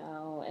 I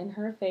know. And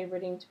her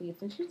favoriting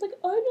tweets. And she's like,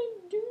 I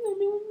didn't do that.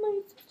 It was my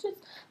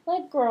assistants.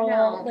 Like,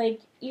 girl, like,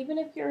 even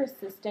if your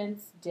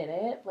assistants did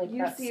it, like,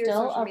 that's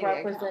still a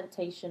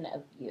representation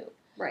of you.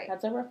 Right.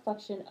 That's a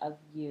reflection of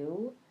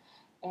you,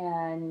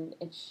 and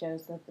it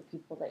shows that the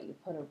people that you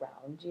put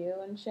around you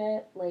and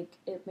shit, like,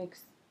 it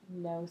makes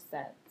no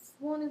sense.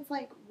 Well, and it's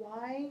like,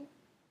 why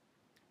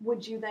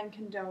would you then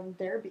condone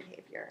their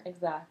behavior?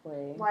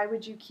 Exactly. Why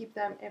would you keep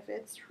them, if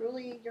it's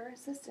truly your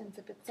assistants,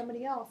 if it's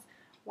somebody else,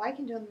 why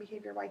condone the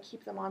behavior? Why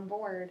keep them on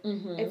board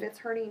if it's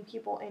hurting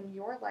people in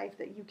your life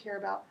that you care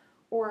about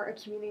or a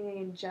community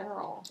in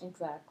general?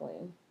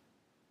 Exactly.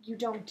 You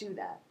don't do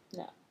that.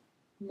 No.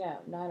 No,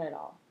 not at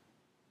all.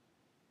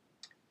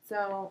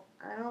 So,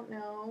 I don't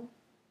know,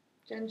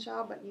 Jen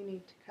Shaw, but you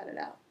need to cut it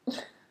out.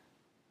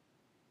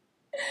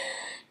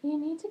 You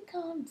need to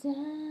calm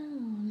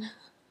down.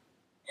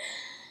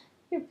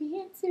 You're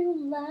being too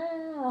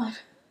loud.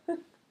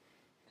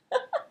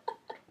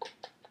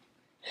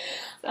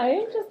 I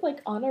am just like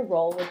on a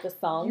roll with the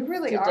songs you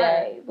really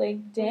today. Are.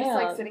 Like, damn. I'm just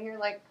like sitting here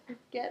like,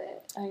 get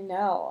it. I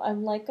know.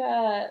 I'm like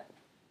a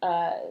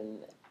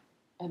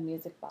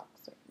music box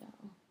right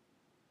now.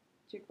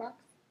 Jukebox?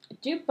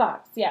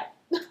 Jukebox, yeah.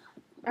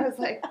 I was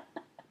like,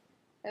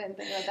 I didn't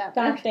think about that.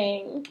 That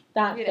thing.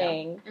 That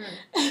thing.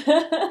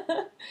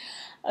 Mm.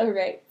 All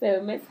right,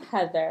 so Miss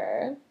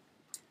Heather.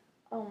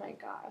 Oh my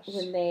gosh.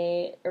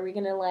 Are we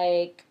gonna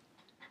like?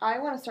 I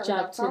want to start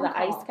jump with the phone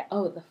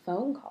call. The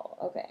phone call.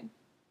 Okay.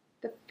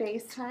 The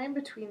FaceTime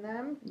between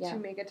them to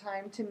make a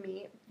time to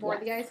meet for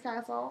the Ice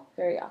Castle.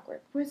 Very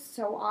awkward. Was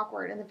so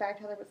awkward, and the fact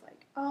Heather was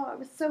like, "Oh, it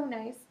was so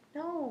nice."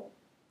 No.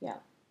 Yeah.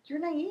 You're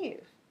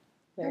naive.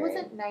 That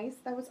wasn't nice.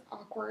 That was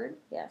awkward.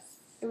 Yes.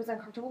 It was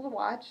uncomfortable to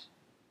watch.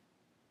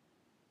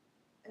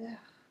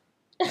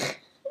 Ugh.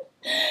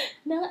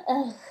 No,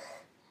 ugh.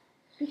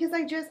 Because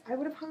I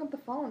would have hung up the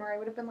phone, or I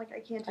would have been like,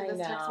 I can't do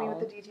this. Text me with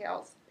the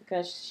details.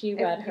 Because she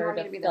read her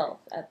to filth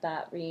at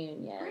that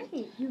reunion.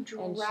 Right, you dragged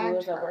her. And she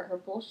was over her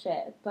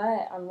bullshit.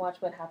 But on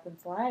Watch What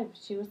Happens Live,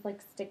 she was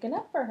like sticking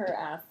up for her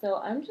ass. So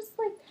I'm just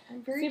like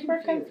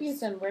super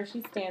confused on where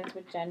she stands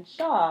with Jen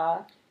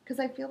Shah. Because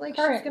I feel like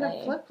she's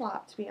gonna flip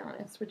flop, to be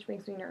honest, which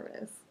makes me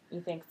nervous. You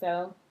think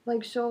so?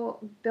 Like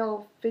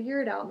they'll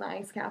figure it out in the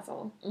Ice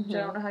Castle. Mm-hmm. Which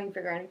I don't know how you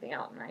figure anything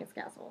out in the Ice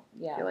Castle.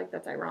 Yeah. I feel like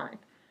that's ironic.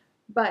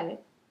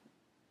 But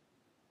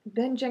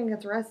then Jen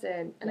gets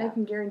arrested, and I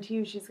can guarantee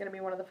you she's going to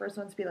be one of the first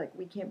ones to be like,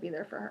 we can't be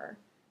there for her.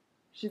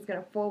 She's going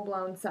to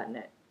full-blown Sutton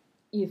it.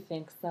 You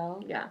think so?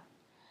 Yeah.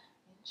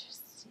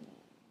 Interesting.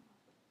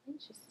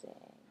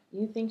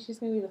 You think she's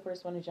going to be the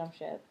first one to jump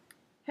ship?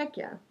 Heck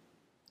yeah.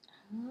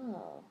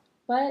 Oh.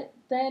 But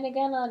then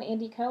again, on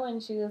Andy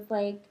Cohen, she was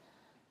like,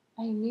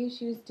 I knew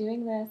she was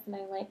doing this, and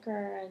I like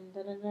her, and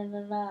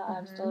da-da-da-da-da, mm-hmm.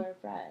 I'm still her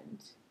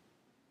friend.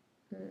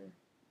 Hmm.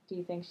 Do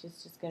you think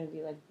she's just going to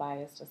be, like,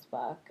 biased as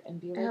fuck and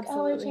be like,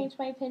 Absolutely. Oh, I changed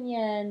my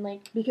opinion?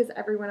 Like, because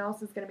everyone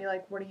else is going to be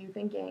like, what are you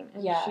thinking?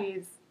 And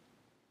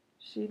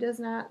she does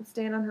not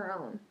stand on her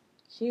own.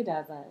 She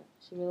doesn't.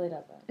 She really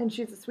doesn't. And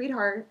she's a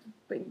sweetheart,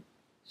 but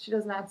she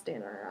does not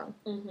stand on her own.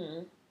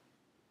 Mm-hmm.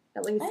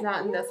 At least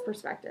not in this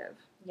perspective.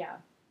 Yeah.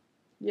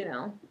 You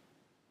know?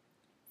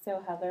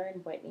 So Heather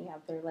and Whitney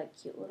have their, like,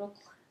 cute little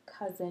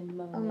cousin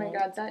moment. Oh, my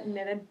God. That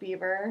knitted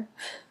beaver.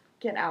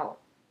 Get out.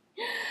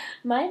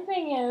 My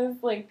thing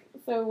is, like,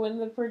 so when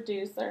the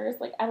producers,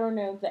 like, I don't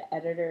know, the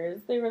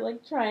editors, they were,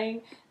 like,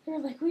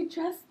 we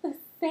dressed the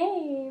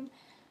same.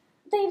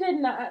 They did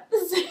not.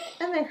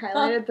 And they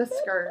highlighted the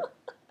skirt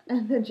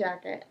and the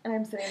jacket. And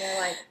I'm sitting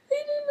there like, they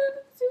did not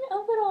have the same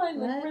outfit on.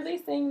 Like, were they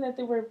saying that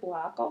they wear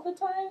black all the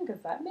time?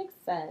 Because that makes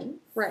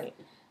sense. Right.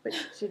 But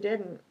she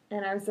didn't.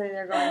 And I was sitting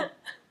there going,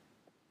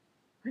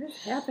 what is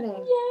happening?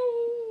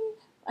 Yay.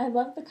 I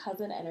love the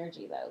cousin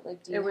energy, though.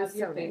 Like, do you have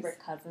your favorite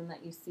cousin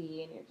that you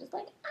see and you're just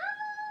like, ah?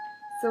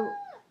 So,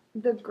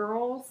 the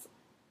girl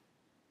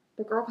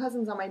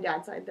cousins on my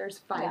dad's side, there's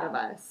 5 of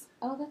us.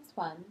 Oh, that's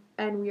fun.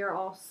 And we are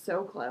all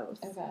so close.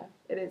 Okay.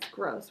 It is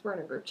gross. We're in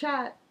a group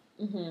chat,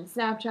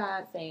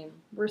 Snapchat. Same.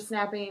 We're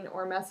snapping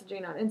or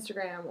messaging on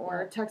Instagram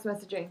or text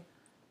messaging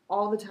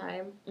all the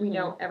time. We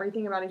know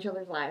everything about each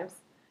other's lives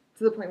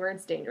to the point where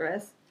it's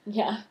dangerous.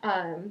 Yeah.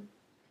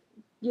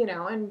 You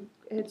know, and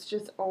it's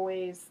just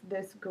always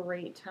this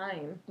great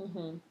time.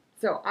 Mm-hmm.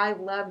 So I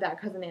love that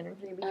cousin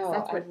energy because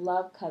that's what I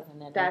love cousin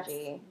energy. That's,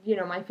 you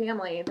know, my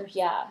family. There's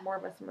more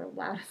of us and we're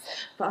loud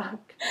as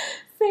fuck.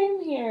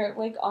 Same here.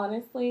 Like,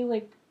 honestly,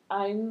 like,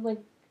 I'm, like,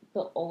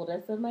 the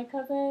oldest of my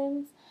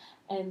cousins.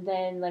 And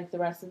then, like, the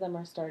rest of them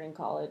are starting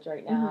college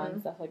right now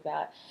and stuff like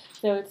that.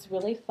 So it's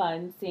really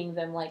fun seeing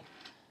them, like,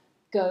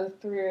 go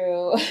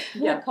through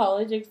the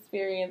college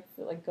experience,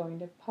 like, going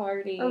to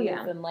parties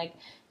and, like,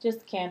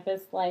 just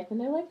campus life.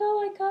 And they're like,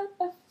 oh, I got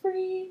a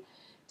free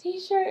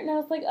T-shirt, and I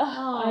was like,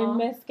 oh, I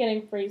miss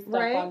getting free stuff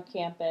on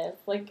campus.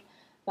 Like,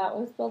 that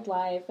was the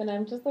life, and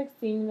I'm just, like,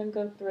 seeing them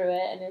go through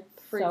it, and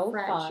it's free so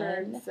fun.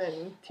 Shirts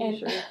and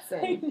T-shirts.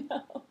 And I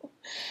know.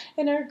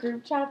 And our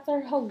group chats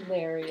are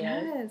hilarious.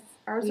 Yes.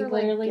 Ours we are,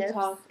 literally like,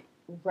 talk,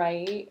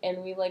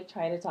 and we, like,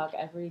 try to talk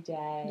every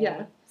day.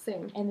 Yeah,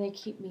 same. And they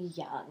keep me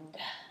young.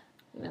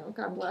 You know,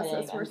 God bless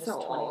us, we're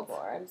so 24. old.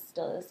 I'm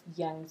still this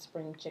young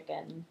spring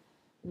chicken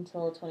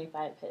until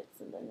 25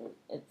 hits, and then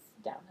it's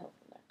downhill.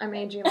 I'm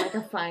aging like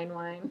a fine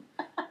wine.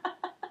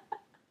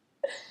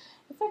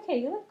 It's okay.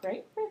 You look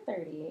great for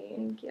 30.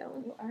 Thank you.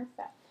 You are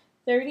fat.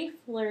 30,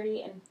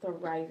 flirty, and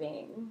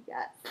thriving.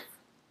 Yes.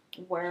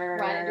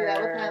 Work. Want to do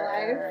that with my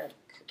life?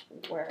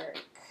 Work.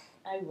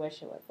 I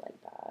wish it was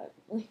like that.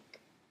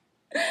 Like.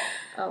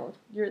 Oh,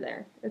 you're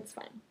there. It's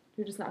fine.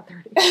 You're just not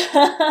 30.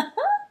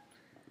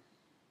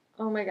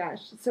 Oh my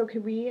gosh. So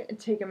could we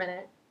take a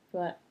minute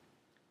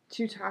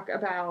to talk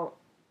about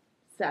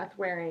Seth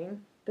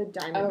wearing the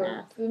diamond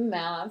mask? The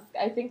mask.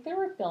 I think they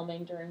were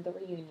filming during the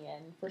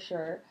reunion, for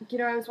sure. You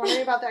know, I was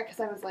wondering about that because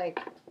I was like,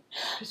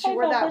 she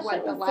wore that,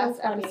 the last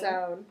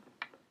episode,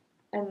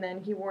 and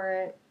then he wore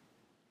it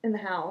in the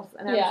house,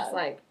 and I was just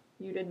like,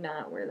 you did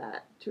not wear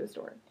that to a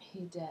store.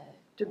 He did.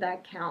 Did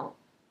that count?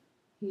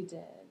 He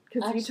did.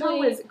 Because Utah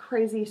was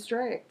crazy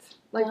strict.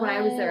 Like, when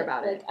I was there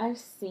about it. I've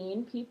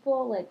seen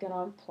people, like, get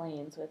on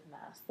planes with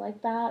masks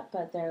like that,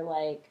 but they're,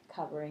 like,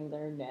 covering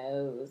their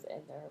nose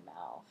and their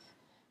mouth.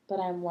 But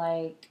I'm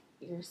like,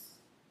 you're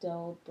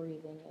still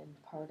breathing in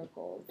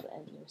particles,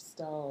 and you're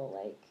still,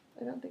 like...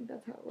 I don't think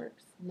that's how it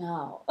works.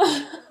 No.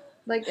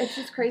 Like, it's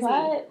just crazy.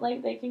 But,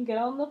 like, they can get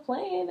on the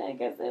plane. I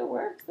guess it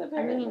works,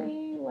 apparently. I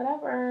mean,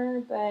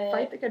 whatever, but...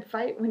 Fight the good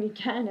fight when you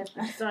can. If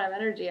you just don't have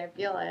energy, I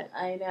feel it.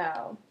 I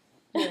know.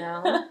 You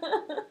know?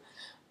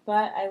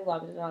 But I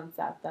loved it on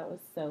set. That was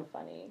so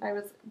funny. I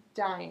was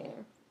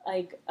dying.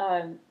 Like,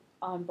 on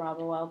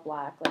Bravo While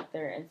Black, like,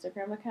 their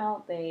Instagram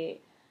account, they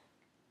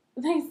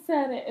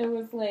said it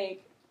was,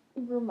 like,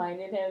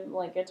 reminded him,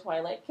 like, a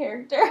Twilight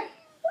character.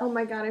 Oh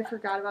my god, I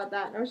forgot about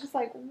that. And I was just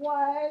like,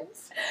 what?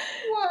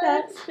 What?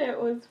 That shit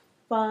was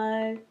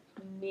funny.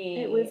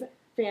 It was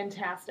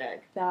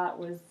fantastic. That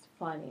was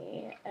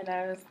funny. And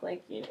I was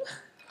like,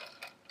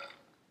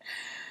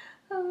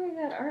 oh my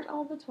god, aren't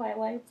all the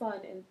Twilights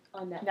on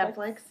Netflix?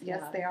 Netflix?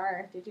 Yes, they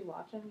are. Did you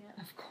watch them yet?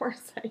 Of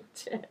course I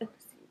did. Of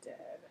course you did.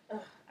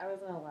 Ugh, I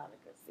wasn't allowed to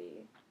go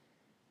see.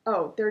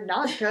 Oh, they're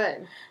not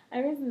good.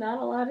 I was not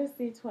allowed to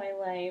see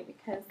Twilight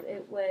because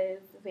it was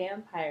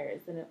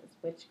vampires and it was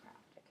witchcraft.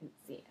 I couldn't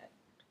see it.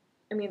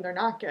 I mean, they're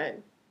not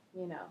good.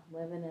 You know,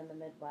 living in the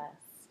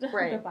Midwest.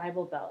 Right. The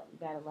Bible Belt. You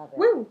gotta love it.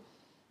 Woo!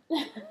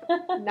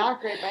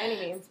 Not great by any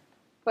means.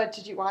 But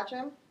did you watch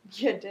them?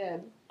 You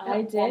did.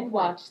 I did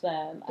watch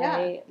them. Yeah.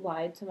 I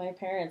lied to my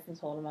parents and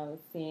told them I was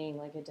seeing,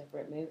 like, a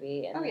different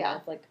movie. And then I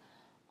was, like,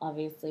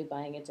 obviously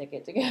buying a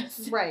ticket to go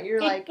see right, you're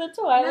like, the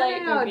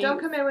Twilight no, movies. don't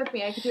come in with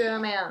me. I can do it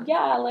on my own.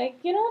 Yeah, like,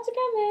 you don't have to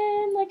come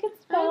in. Like,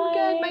 it's fine. I'm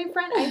good. My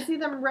friend, I see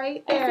them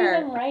right there. I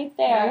see them right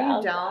there. No,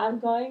 you don't. I'm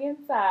going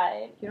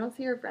inside. You don't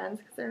see your friends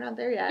because they're not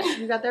there yet.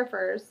 You got there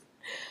first.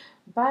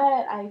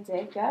 But I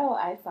did go.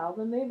 I saw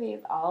the movies,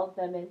 all of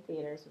them in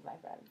theaters with my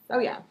friends. So. Oh,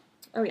 yeah.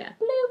 Oh, yeah.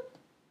 Bloop.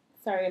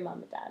 Sorry,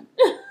 Mom and Dad.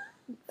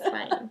 It's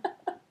fine.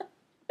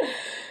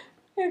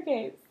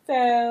 Okay,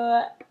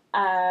 so,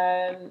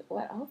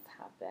 what else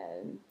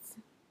happened?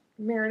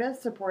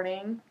 Meredith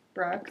supporting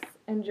Brooks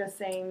and just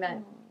saying that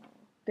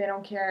they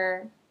don't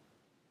care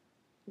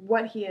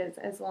what he is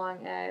as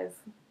long as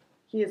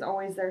he is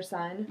always their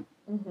son,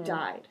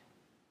 died.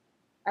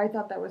 I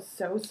thought that was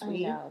so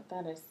sweet. I know,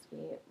 that is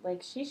sweet.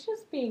 Like, she's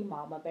just being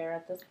mama bear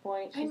at this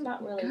point. She's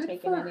not really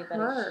taking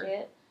anybody's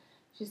shit.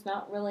 She's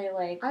not really,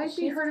 like, I'd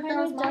be hurt if that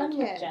was my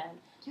kid. Jen.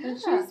 Yeah. And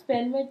she's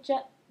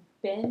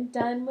been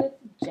done with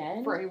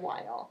Jen for a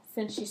while.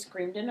 Since she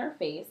screamed in her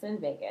face in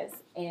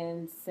Vegas,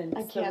 and since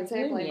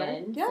the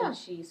reunion, since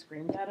she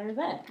screamed at her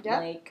then. Yep.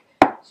 Like,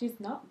 she's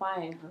not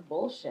buying her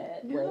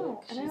bullshit.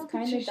 No, like, and I she's don't think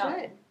kind she of done.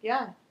 should.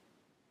 Yeah.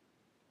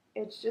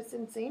 It's just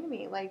insane to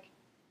me. Like,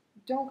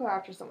 don't go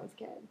after someone's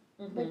kid.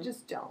 Mm-hmm. Like,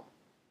 just don't.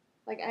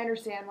 Like, I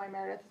understand why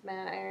Meredith is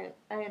mad.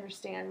 I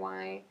understand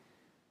why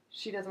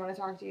she doesn't want to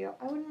talk to you.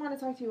 I wouldn't want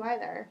to talk to you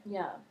either.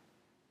 Yeah.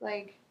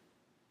 Like,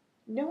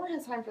 no one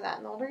has time for that.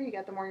 And the older you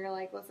get, the more you're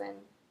like, listen,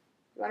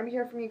 you want to be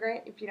here for me,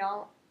 great. If you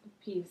don't,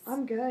 peace.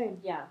 I'm good.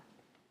 Yeah.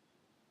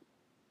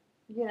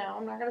 You know,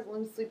 I'm not going to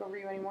lose sleep over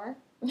you anymore.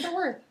 It's not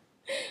worth.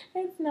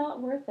 It's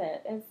not worth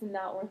it. It's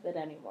not worth it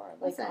anymore.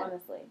 Like, listen,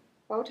 honestly.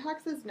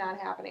 Botox is not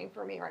happening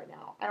for me right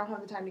now. I don't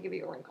have the time to give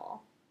you a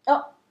wrinkle.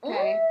 Oh.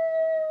 Okay.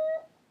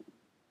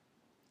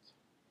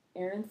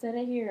 Erin said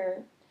it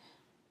here.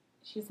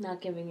 She's not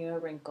giving you a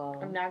wrinkle.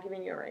 I'm not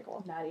giving you a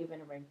wrinkle. Not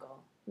even a wrinkle.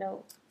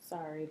 No.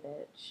 Sorry,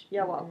 bitch.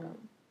 You're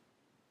welcome.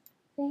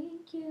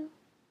 Thank you.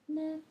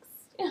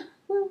 Next.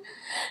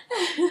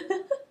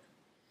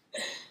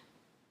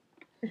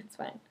 It's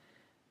fine.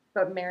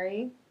 But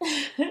Mary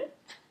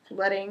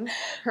letting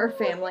her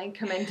family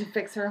come in to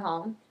fix her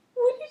home.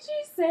 What did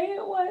she say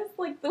it was?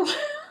 Like the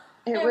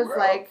it was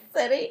like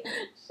City.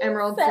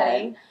 Emerald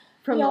City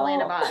from the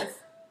Land of Oz.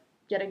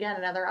 Yet again,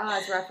 another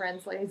Oz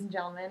reference, ladies and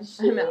gentlemen.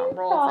 I'm on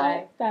roll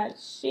today. That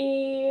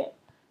she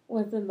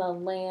was in the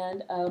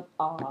Land of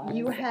Oz.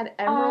 You had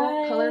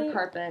emerald colored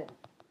carpet,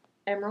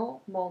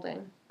 emerald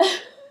molding,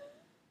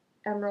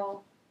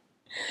 emerald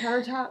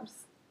countertops.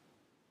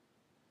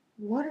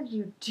 What are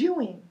you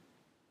doing?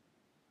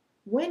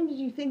 When did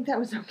you think that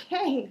was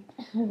okay?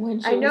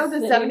 I know the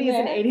 70s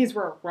and 80s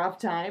were a rough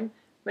time,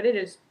 but it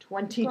is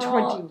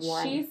 2021.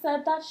 Girl, she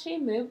said that she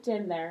moved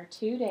in there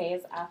 2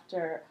 days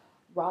after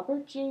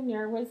Robert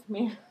Jr. was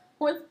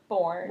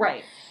born.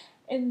 Right.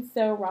 And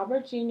so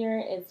Robert Jr.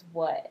 is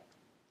what?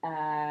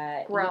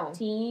 Grown.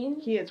 18?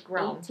 He is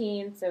grown.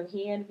 18, so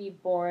he had to be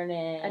born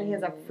in... And he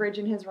has a fridge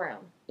in his room.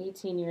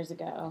 18 years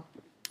ago.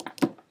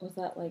 Was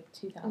that like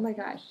 2000? Oh my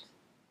gosh.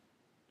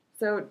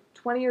 So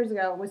 20 years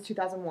ago was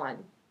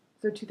 2001.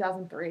 So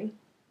 2003.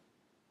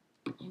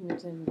 He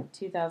moved in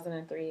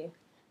 2003.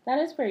 That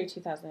is very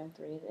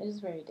 2003. It is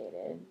very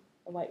dated.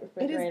 A white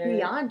refrigerator. It is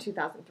beyond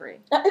 2003.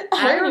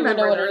 I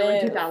remember what the it early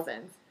is.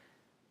 2000s.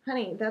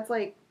 Honey, that's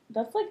like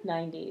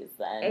 90s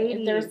then.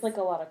 80s. There's like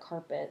a lot of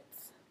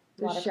carpets.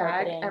 The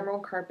shag,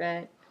 emerald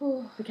carpet.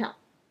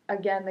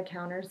 Again, the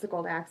counters, the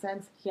gold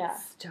accents. Yeah.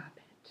 Stop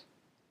it.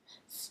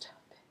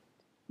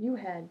 You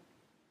had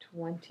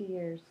 20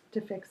 years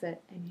to fix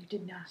it, and you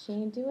did not. She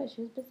didn't do it.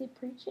 She was busy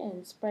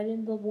preaching,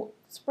 spreading the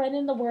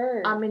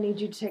word. I'm going to need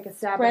you to take a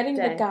Sabbath spreading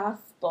day the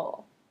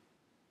gospel.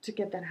 to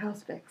get that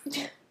house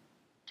fixed.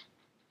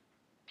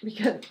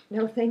 Because,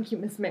 no thank you,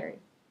 Miss Mary.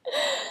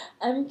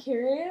 I'm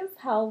curious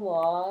how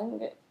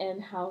long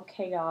and how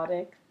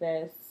chaotic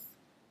this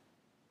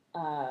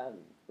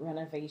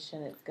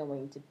renovation is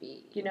going to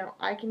be. You know,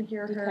 I can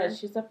hear her. Because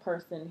she's a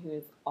person who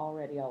is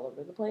already all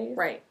over the place.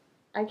 Right.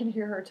 I can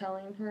hear her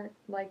telling her,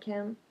 like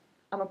him,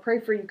 I'm going to pray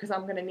for you because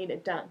I'm going to need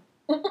it done.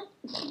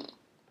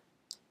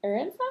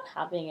 Erin's not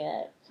having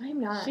it. I'm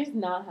not. She's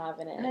not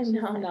having it. I'm She's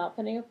not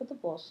putting up with the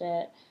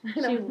bullshit.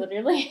 She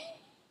literally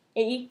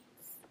hates.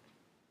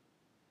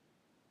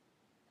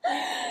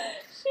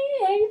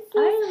 She hates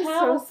this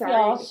house, so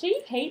y'all.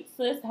 She hates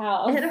this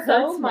house. It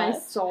hurts my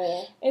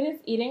soul. It is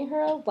eating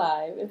her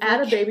alive. It's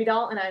Add a baby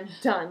doll, and I'm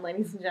done,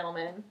 ladies and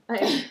gentlemen. I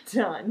am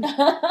done.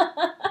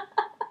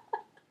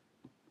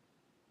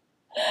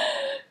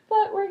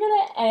 But we're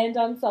gonna end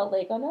on Salt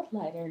Lake on a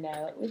lighter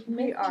note with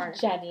Miss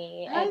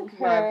Jenny and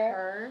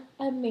her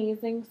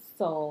amazing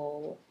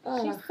soul.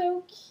 Ugh. She's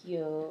so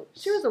cute.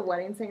 She was a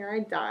wedding singer. I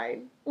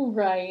died.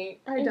 Right.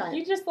 I died.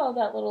 You just saw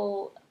that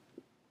little.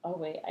 Oh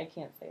wait, I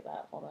can't say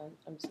that. Hold on,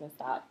 I'm just gonna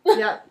stop.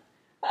 Yep.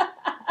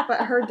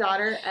 But her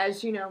daughter,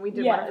 as you know, we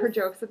did one of her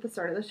jokes at the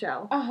start of the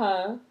show.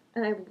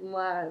 And I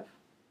love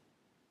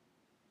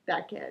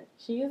that kid.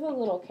 She is a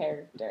little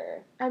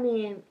character. I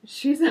mean,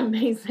 she's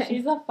amazing.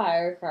 She's a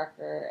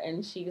firecracker,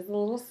 and she's a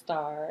little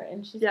star,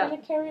 and she's gonna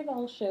carry the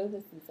whole show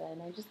this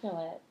season. I just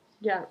know it.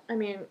 Yeah, I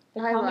mean,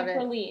 the I love comic it.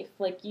 relief,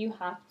 like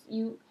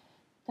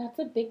that's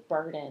a big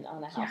burden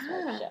on a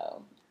housewife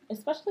show,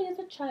 especially as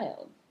a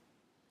child.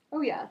 Oh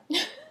yeah,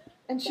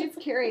 and she's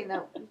carrying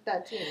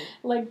that team.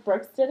 Like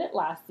Brooks did it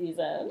last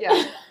season.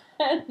 Yeah.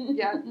 And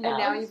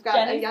now you've got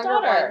Jenny's a younger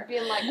daughter one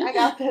being like, I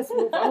got this,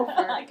 move over.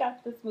 I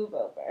got this, move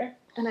over.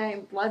 And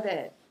I love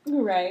it.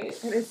 Right.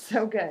 It is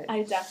so good.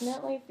 I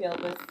definitely feel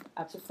this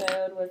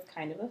episode was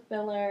kind of a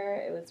filler.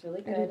 It was really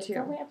good. It's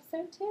only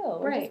episode 2.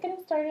 We're just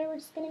getting started. We're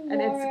just getting more.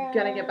 And it's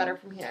going to get better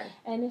from here.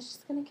 And it's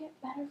just going to get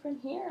better from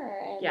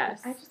here. And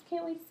yes. I just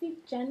can't wait to see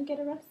Jen get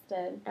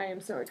arrested. I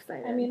am so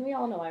excited. I mean, we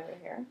all know why we're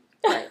here.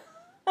 Right.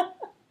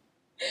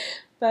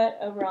 But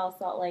overall,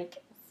 Salt Lake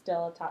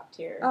still a top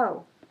tier.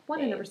 Oh,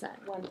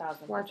 100%.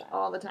 1,000%. Watch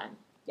all the time.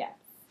 Yes.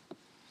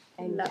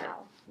 And love now,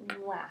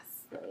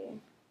 lastly,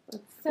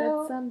 let's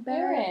get some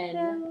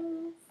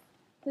Erin,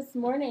 this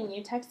morning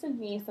you texted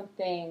me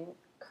something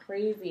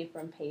crazy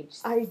from page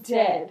 6. I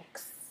did.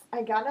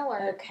 I got an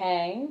alert.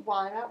 Okay.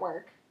 While I'm at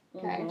work.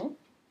 Okay. Mm-hmm.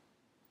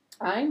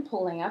 I'm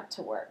pulling up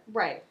to work.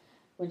 Right.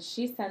 When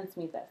she sends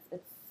me this,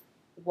 it's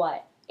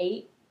what,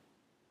 8?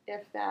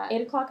 If that.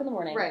 8 o'clock in the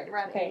morning. Right,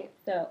 around 8.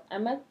 So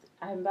I'm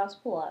about to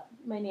pull up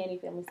my nanny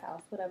family's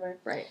house, whatever.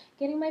 Right.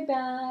 Getting my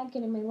bag,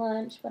 getting my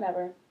lunch,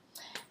 whatever.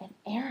 And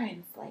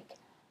Erin's like,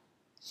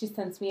 she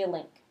sends me a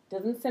link.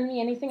 Doesn't send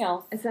me anything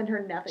else. I send her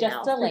nothing just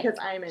else a link. Because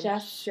I am in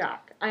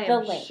shock. I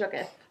am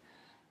shooketh.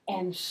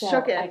 And so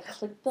I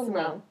clicked the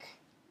link.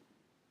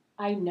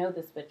 I know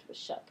this bitch was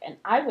shook. And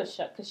I was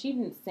shook because she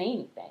didn't say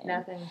anything.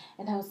 Nothing.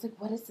 And I was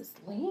like, what is this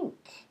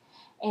link?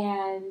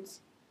 And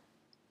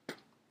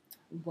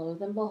lo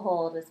and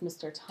behold, it's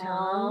Mr.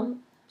 Tom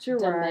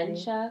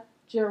Dementia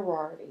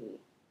Girardi.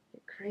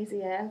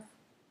 Crazy ass.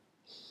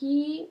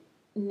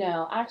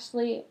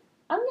 Actually,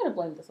 I'm going to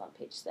blame this on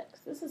page 6.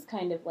 This is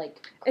kind of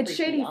like it's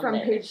shady from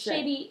page 6.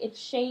 It's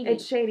shady.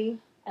 It's shady.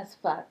 As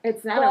fuck.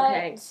 It's not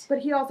okay. But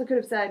he also could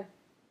have said,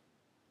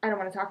 I don't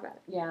want to talk about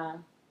it. Yeah.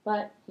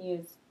 But he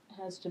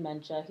has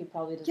dementia. He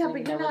probably doesn't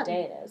even know what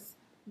day it is.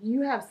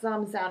 You have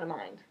some sound of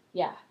mind.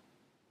 Yeah.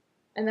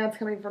 And that's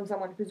coming from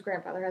someone whose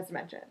grandfather has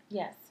dementia.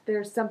 Yes.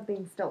 There's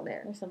something still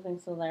there. There's something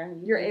still there.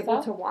 You're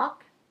able to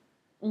walk.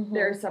 Mm-hmm.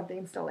 There's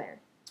something still there.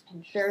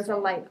 There's a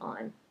light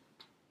on.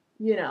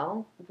 You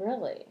know?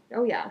 Really?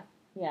 Oh, yeah.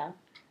 Yeah.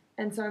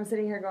 And so I'm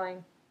sitting here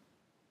going,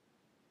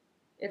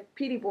 if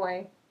Petey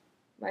Boy,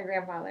 my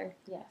grandfather,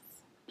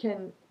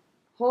 can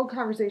hold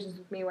conversations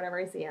with me whenever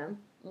I see him,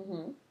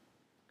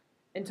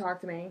 and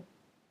talk to me,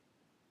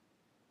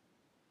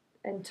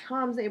 and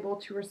Tom's able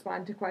to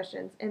respond to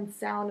questions and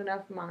sound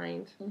enough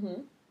mind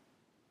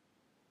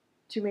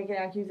to make an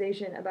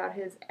accusation about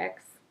his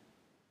ex,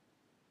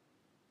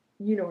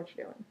 you know what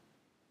you're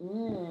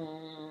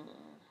doing.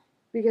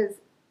 Because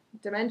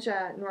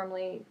dementia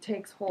normally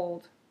takes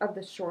hold of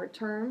the short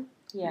term,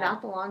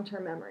 not the long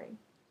term memory.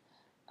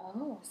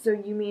 Oh. So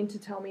you mean to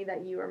tell me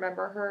that you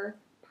remember her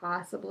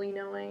possibly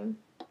knowing?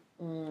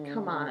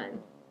 Come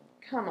on.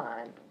 Come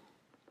on.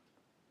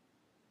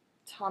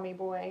 Tommy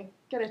boy,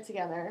 get it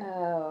together.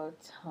 Oh,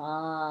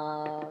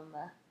 Tom.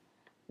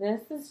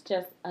 This is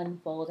just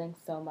unfolding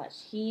so much.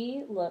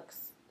 He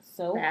looks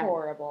so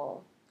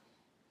horrible.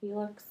 He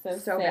looks so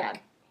sick. Bad.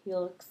 He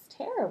looks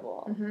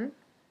terrible.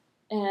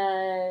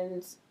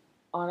 And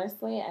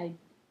honestly, I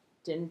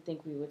didn't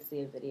think we would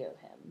see a video of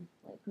him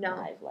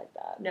live like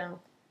that. No.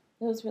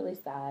 It was really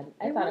sad.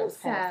 I thought it was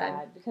kind of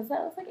sad because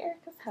that was like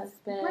Erica's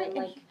husband. Right, like,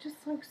 and he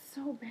just looks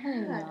so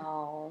bad. I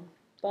know.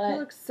 But he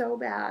looks so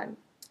bad.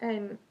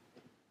 And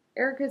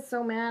Erica's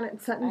so mad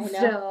at Sutton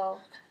still.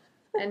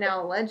 And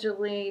now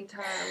allegedly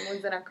Tom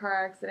was in a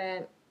car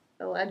accident.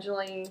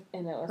 Allegedly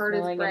and it was hurt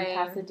his brain. In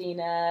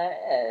Pasadena.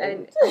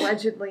 And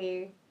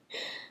allegedly,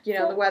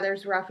 the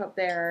weather's rough up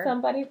there.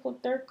 Somebody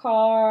flipped their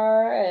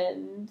car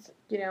and...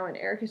 and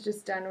Erica's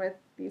just done with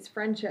these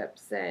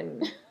friendships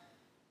and...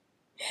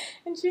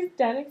 and she's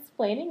done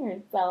explaining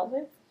herself.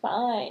 It's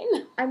fine.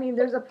 I mean,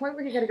 there's a point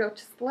where you gotta go,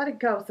 just let it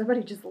go.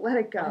 Somebody just let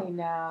it go. I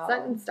know.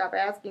 Sutton, stop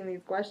asking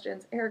these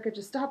questions. Erica,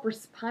 just stop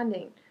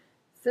responding.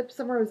 Sip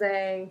some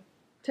rosé.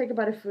 Take a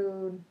bite of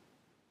food.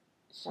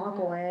 Walk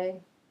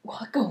away.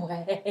 Walk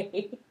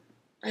away.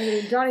 I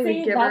mean, don't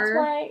even give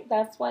her.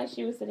 That's why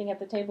she was sitting at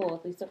the table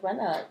with Lisa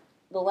Rinna.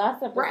 The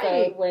last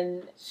episode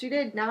when she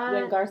did not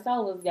when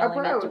Garcelle was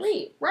yelling at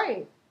Dorit.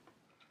 Right.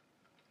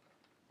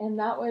 And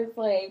that was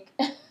like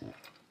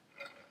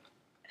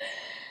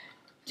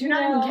do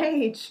not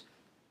engage.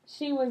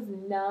 She was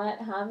not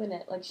having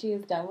it. Like, she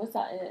was done with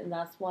Sutton, and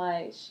that's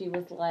why she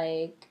was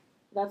like,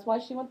 that's why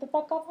she went the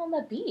fuck off on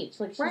the beach.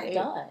 Like, she's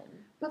done.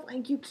 But,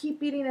 like, you keep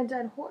beating a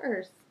dead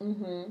horse.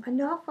 Mm-hmm.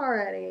 Enough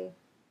already.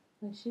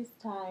 Like, she's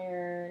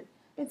tired.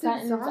 It's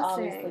Sutton's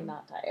exhausting. Obviously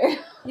not tired.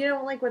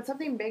 Like, when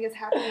something big is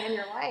happening in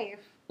your life,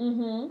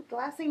 the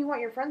last thing you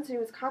want your friends to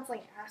do is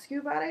constantly ask you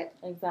about it.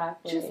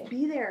 Exactly. Just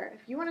be there.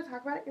 If you want to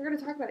talk about it, you're going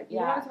to talk about it. You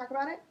don't want to talk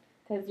about it?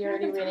 Because you're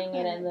already reading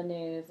it in the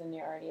news, and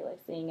you're already, like,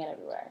 seeing it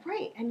everywhere.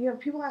 Right. And you have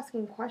people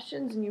asking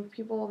questions, and you have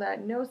people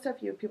that know stuff,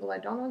 you have people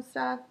that don't know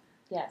stuff.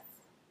 Yes.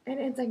 And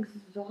it's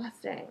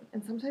exhausting.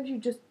 And sometimes you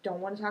just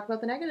don't want to talk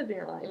about the negative in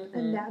your life.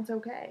 And that's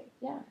okay.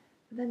 Yeah.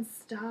 But then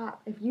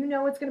stop. If you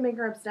know it's going to make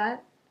her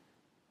upset,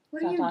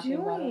 what are you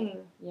doing?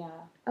 Yeah.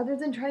 Other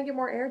than trying to get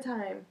more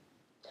airtime.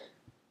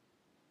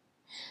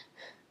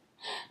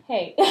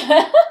 Hey.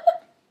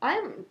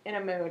 I'm in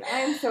a mood. I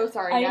am so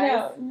sorry, guys. I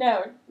know.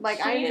 No. Like,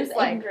 I'm just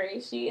like... angry.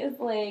 She is,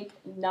 like,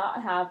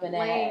 not having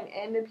laying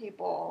into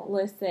people.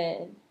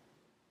 Listen.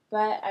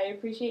 But I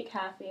appreciate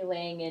Kathy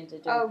laying into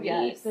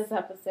Dorit this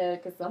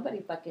episode, because somebody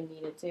fucking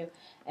needed to.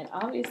 And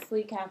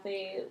obviously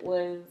Kathy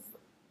was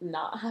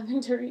not having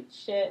Dorit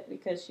shit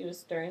because she was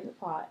stirring the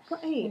pot.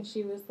 Right. And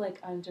she was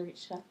like, Dorit,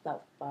 shut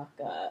the fuck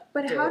up.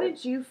 But how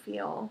did you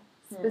feel,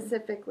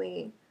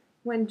 specifically,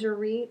 when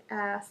Dorit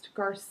asked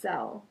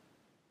Garcelle,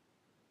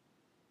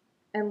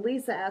 and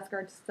Lisa asked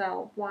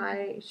Garcelle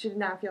why she did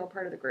not feel a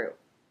part of the group?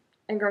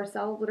 And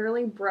Garcelle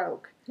literally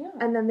broke. Yeah.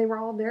 And then they were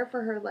all there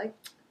for her, like...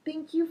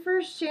 Thank you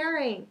for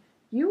sharing.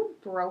 You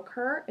broke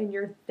her, and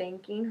you're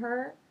thanking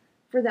her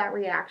for that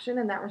reaction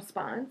and that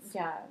response.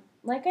 Yeah.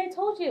 Like I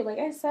told you, like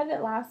I said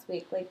it last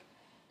week, like,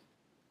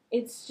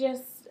 it's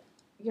just,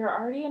 you're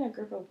already in a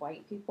group of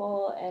white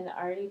people, and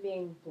already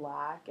being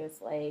black is,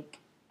 like,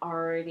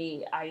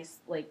 already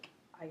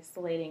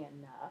isolating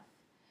enough.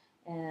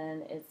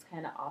 And it's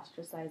kind of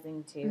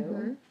ostracizing,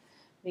 too.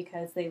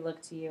 Because they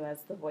look to you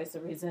as the voice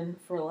of reason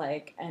for,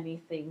 like,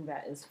 anything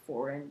that is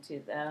foreign to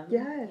them.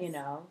 Yes.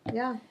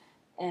 Yeah.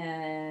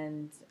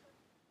 And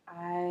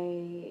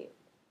I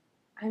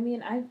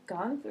mean, I've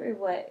gone through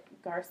what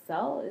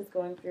Garcelle is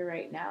going through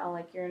right now.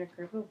 Like, you're in a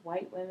group of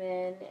white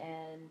women,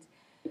 and,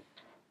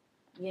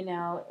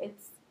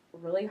 it's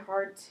really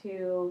hard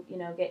to,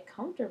 get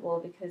comfortable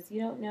because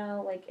you don't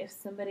know, like, if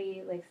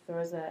somebody, like,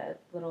 throws a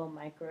little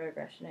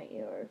microaggression at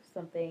you or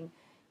something,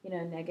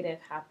 negative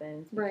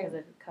happens because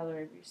of the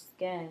color of your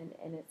skin,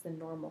 and it's a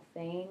normal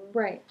thing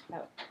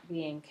that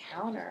we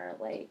encounter.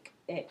 Like,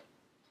 it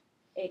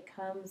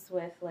comes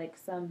with, like,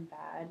 some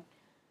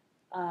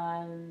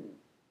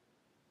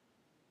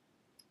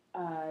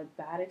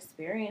bad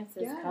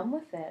experiences come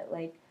with it.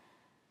 Like,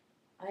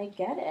 I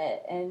get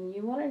it, and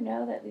you want to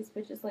know that these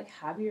bitches, like,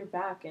 have your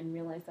back and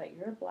realize that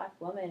you're a black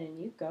woman and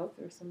you go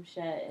through some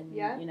shit, and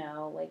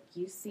like,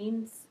 you've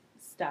seen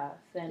stuff,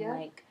 and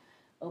like,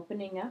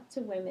 opening up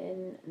to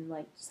women and,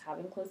 like, just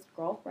having close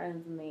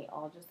girlfriends, and they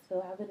all just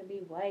so happen to be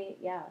white.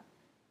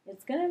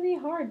 It's gonna be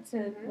hard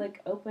to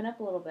like open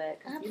up a little bit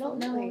because you don't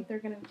know if they're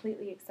gonna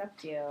completely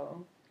accept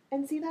you.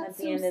 And see, that's at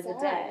the end of the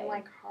day, and,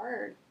 like,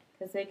 hard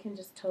because they can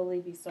just totally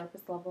be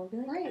surface level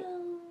and be like,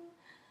 "Oh,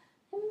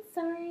 I'm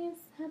sorry,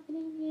 it's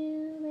happening to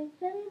you." Like,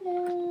 blah,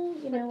 blah, blah.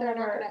 But they're not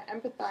gonna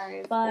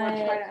empathize or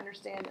try to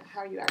understand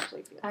how you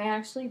actually feel. I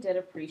actually did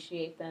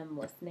appreciate them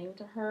listening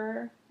to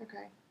her.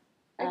 Okay.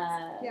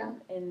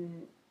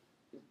 And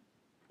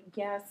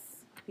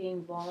yes,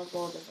 being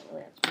vulnerable doesn't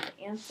really have to be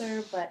the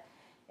answer, but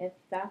if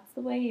that's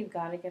the way you've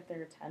got to get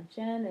their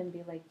attention and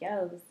be like,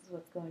 yo, this is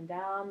what's going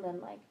down, then,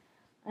 like,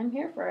 I'm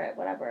here for it,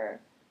 whatever.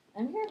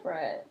 I'm here for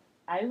it.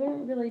 I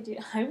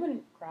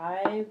wouldn't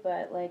cry,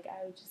 but, like,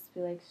 I would just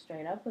be, like,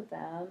 straight up with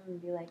them and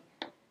be like,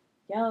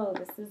 yo,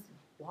 this is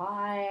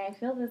why I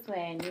feel this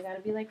way, and you got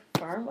to be, like,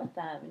 firm with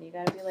them, and you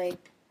got to be,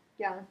 like,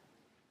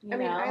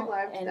 I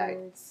loved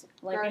that,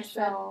 like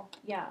Garcelle,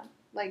 I said,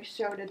 like,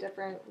 showed a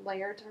different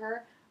layer to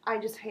her. I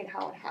just hate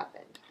how it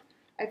happened.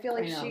 I feel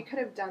like she could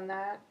have done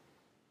that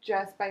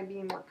just by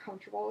being more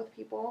comfortable with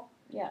people.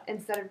 Yeah.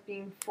 Instead of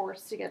being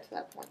forced to get to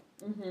that point.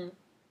 Mm-hmm.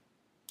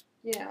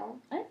 You know?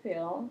 I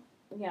feel,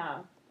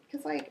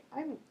 because, like,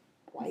 I'm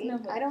white.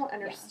 I don't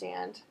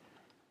understand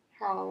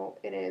how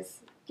it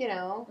is, you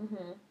know.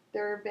 Mm-hmm.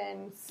 There have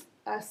been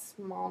a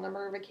small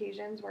number of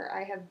occasions where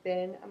I have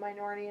been a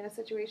minority in a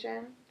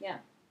situation. Yeah.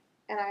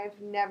 And I've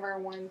never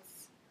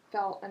once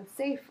felt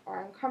unsafe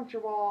or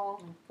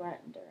uncomfortable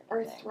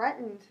or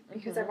threatened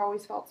because I've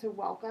always felt so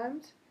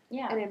welcomed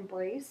and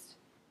embraced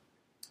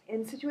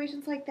in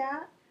situations like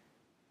that.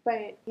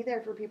 But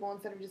either for people,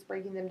 instead of just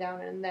breaking them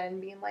down and then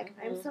being like,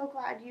 I'm so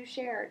glad you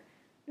shared.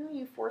 No,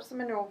 you force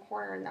them into a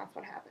corner and that's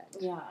what happened.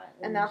 Yeah.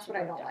 And that's what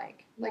I don't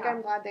like. Like,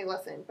 I'm glad they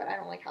listened, but I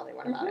don't like how they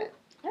went about it.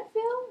 I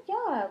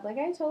feel, like,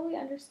 I totally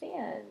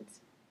understand.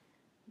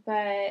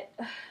 But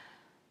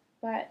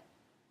I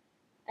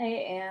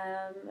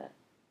am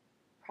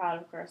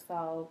proud of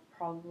Garcelle,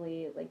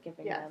 probably, like,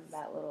 giving them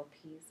that little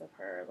piece of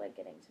her, like,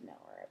 getting to know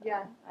her.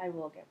 Yeah. I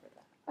will give her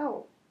that.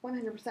 Oh,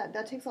 100%.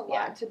 That takes a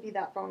lot to be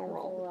that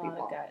vulnerable with people.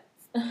 A lot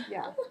of guts.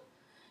 Yeah.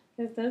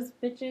 Because those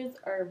bitches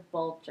are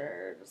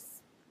vultures.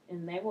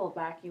 And they will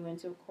back you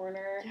into a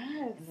corner.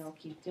 Yes. And they'll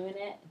keep doing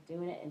it and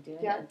doing it and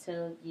doing it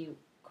until you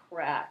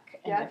crack.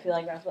 And I feel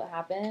like that's what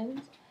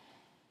happened.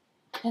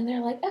 And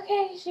they're like,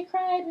 okay, she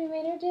cried. We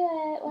made her do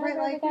it. Whatever,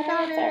 right, like, we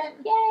got it.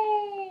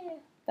 Yay!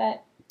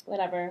 But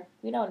whatever.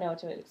 We don't know what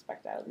to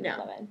expect out of these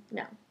women.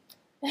 No.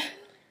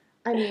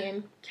 I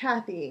mean,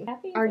 Kathy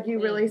are you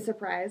really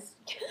surprised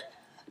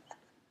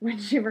when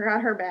she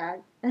forgot her bag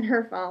and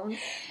her phone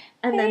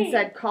and then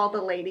said, call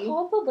the lady?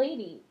 Call the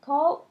lady.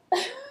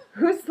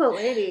 Who's the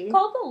lady?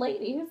 Call the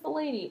lady. Who's the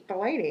lady? The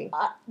lady.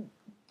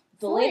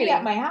 The lady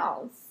at my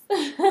house.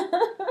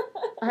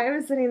 I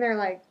was sitting there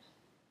like,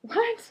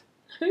 what?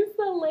 Who's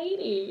the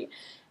lady?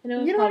 And it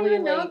was you probably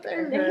don't even know like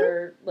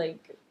her,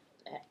 like,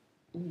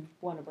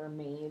 one of her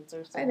maids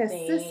or something. An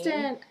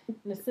assistant.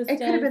 It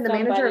could have been the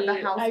manager of the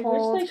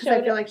household. Because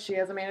I feel like she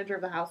is a manager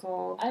of the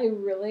household. I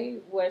really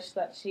wish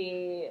that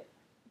they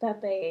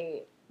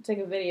took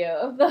a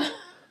video of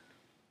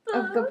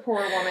the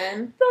poor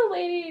woman. The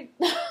lady.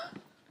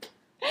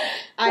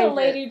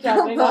 Lady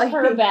dropping off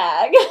her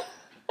bag.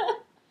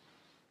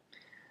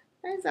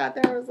 I sat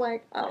there and was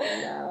like, oh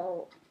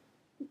no.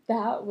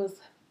 That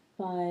was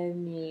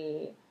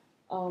funny.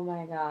 Oh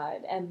my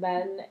god. And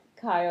then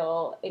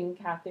Kyle and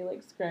Kathy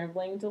like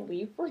scrambling to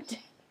leave for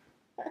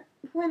dinner.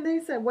 When they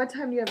said, what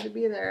time do you have to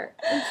be there?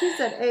 And she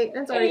said 8.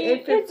 And it's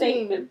already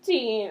 8:15. It's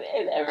 8:15.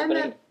 And everybody...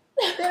 And then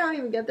they don't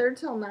even get there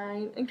till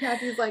 9. And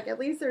Kathy's like, at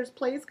least there's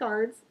place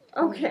cards.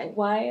 Okay.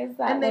 Why is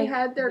that? And they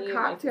had their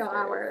cocktail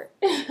hour.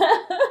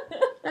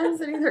 I'm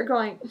sitting there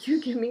going,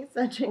 you give me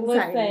such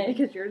anxiety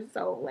because you're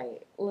so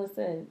late.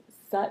 Listen,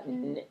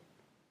 Sutton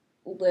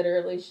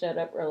literally showed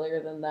up earlier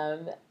than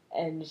them,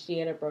 and she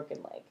had a broken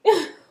leg.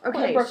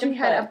 Okay, she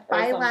had a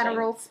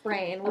bilateral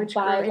sprain, which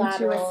grew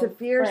into a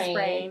severe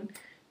sprain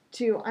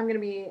to, I'm going to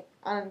be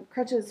on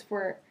crutches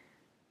for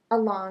a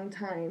long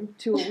time,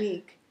 to a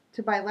week,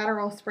 to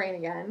bilateral sprain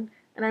again.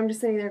 And I'm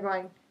just sitting there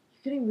going,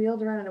 you're getting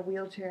wheeled around in a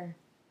wheelchair.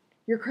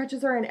 Your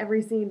crutches are in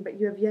every scene, but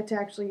you have yet to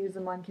actually use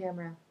them on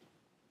camera.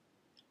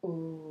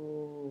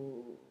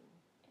 Ooh.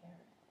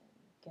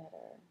 Erin,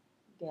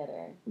 get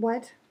her.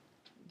 What?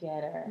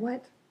 Get her.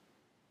 What?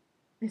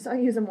 I saw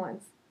you use them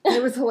once. And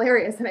it was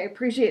hilarious, and I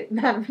appreciate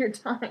that of your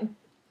time.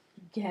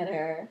 Get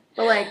her.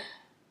 But, like,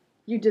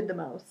 you did the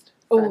most.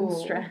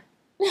 Sunstra.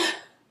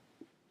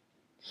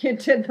 You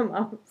did the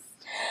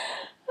most.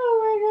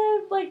 Oh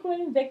my god, like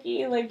when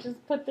Vicky, like,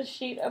 just put the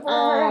sheet over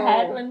her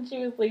head when she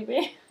was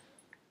leaving.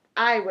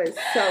 I was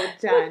so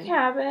done. The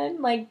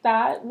cabin, like,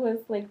 that was,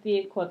 like, the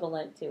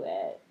equivalent to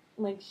it.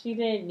 Like, she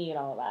didn't need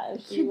all that.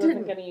 She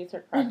wasn't going to use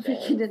her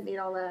crutches. She didn't need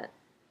all that.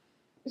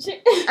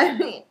 I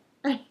mean...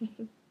 I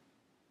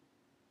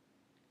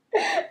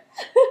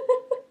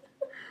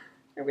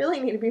really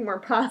need to be more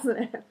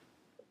positive.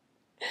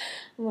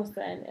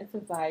 Listen, it's a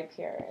vibe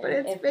here. But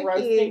it's if Vicky.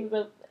 Roasting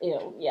the...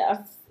 Ew,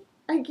 yes.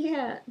 I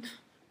can't.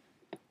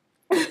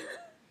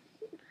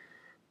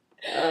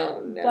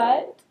 Oh, no.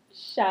 But...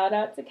 Shout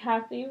out to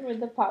Kathy for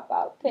the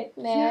pop-out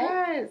picnic.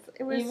 Yes,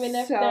 it was even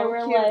if so there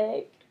were cute.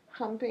 Like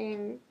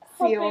humping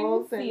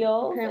seals, and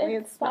apparently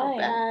it smelled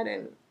bad,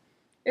 and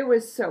it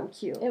was so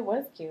cute. It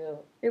was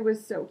cute. It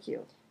was so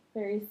cute.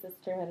 Very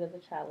sisterhood of the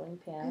traveling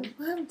pants.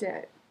 I loved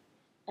it.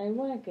 I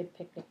want a good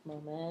picnic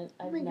moment.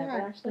 I've never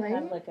actually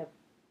had like a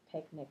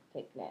picnic.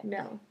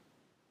 No.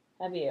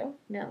 Have you?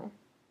 No.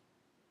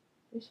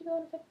 We should go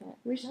on a picnic.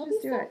 We should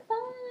just do it.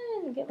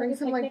 Fun. Get Bring like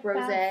some like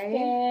rosé.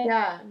 Basket.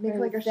 Yeah, make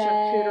like a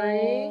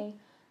charcuterie.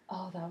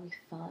 Oh, that would be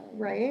fun.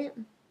 Right?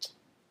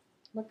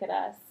 Look at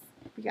us.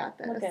 We got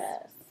this. Look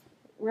at us.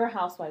 We're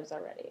housewives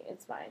already.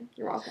 It's fine.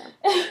 You're welcome.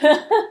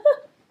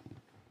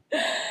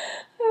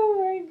 Oh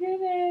my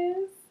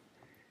goodness.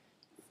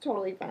 It's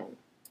totally fine.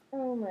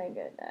 Oh my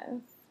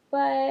goodness.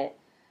 But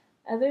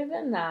other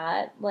than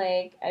that,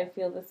 like, I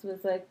feel this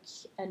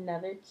was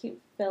another cute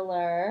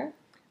filler.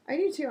 I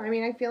do too. I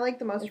mean, I feel like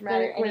the most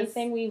dramatic was...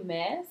 anything we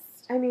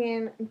missed? I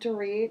mean,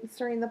 Dorit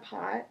stirring the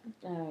pot.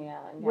 Oh, yeah.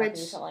 And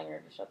which telling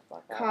her to shut the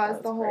fuck up.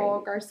 Caused the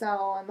whole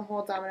Garcelle and the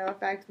whole domino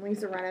effect. And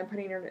Lisa Rinna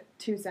putting her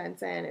 2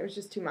 cents in. It was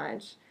just too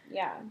much.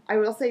 Yeah. I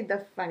will say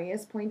the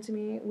funniest point to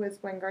me was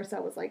when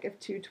Garcelle was like, if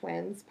 2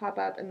 twins pop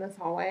up in this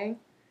hallway.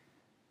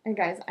 And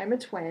guys, I'm a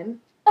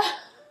twin.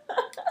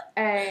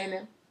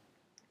 And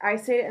I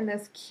stayed in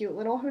this cute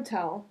little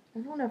hotel. I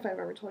don't know if I've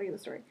ever told you the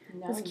story.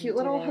 No, this cute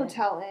little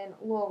hotel in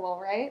Louisville,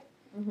 right?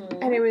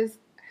 Mm-hmm. And it was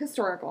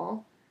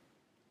historical.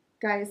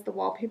 Guys, the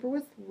wallpaper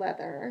was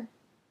leather.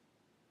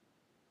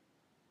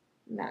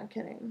 Not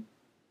kidding.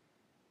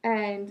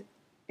 And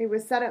it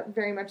was set up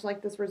very much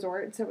like this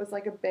resort, so it was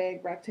like a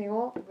big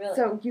rectangle. Really?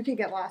 So you could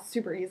get lost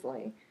super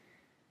easily.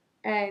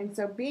 And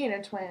so being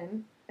a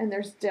twin, and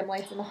there's dim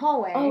lights in the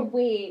hallway. Oh,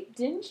 wait.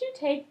 Didn't you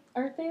take,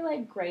 aren't they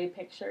like gray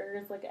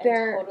pictures? Like, I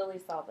totally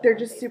saw them. They're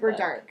just Facebook. super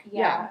dark.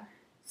 Yeah.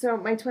 So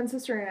my twin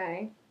sister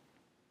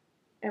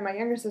and my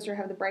younger sister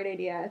have the bright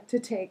idea to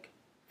take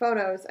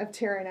photos of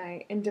Tara and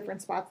I in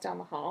different spots down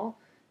the hall.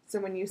 So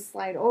when you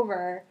slide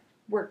over,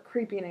 we're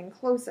creeping in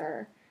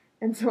closer.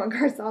 And so when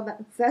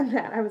Garcelle said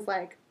that, I was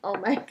like, oh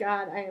my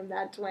God, I am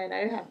that twin.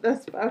 I have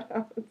those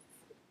photos.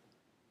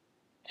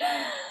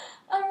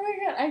 Oh my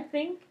God, I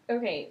think,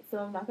 okay, so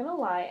I'm not going to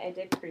lie, I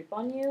did creep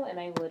on you, and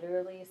I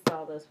literally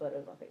saw those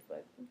photos on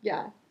Facebook.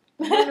 Yeah.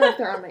 I don't know if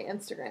they're on my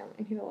Instagram.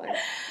 I need to look.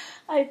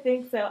 I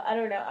think so. I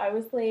don't know. I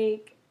was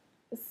like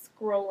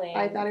scrolling.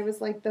 I thought it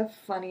was like the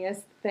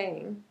funniest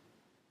thing.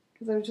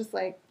 Because I was just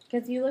like.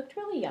 Because you looked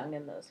really young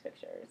in those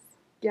pictures.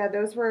 Yeah,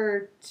 those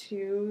were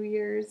 2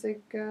 years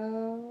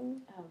ago.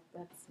 Oh,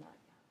 that's not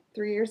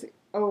 3 years ago.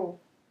 Oh,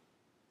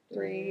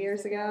 3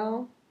 years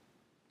ago.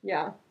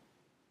 Yeah.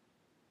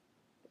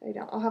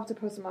 I'll have to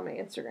post them on my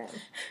Instagram.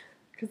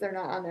 Because they're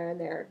not on there and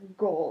they're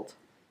gold.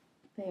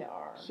 They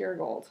are. Pure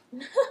gold.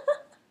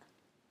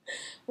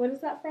 What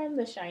is that from?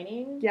 The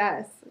Shining?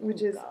 Yes,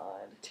 which is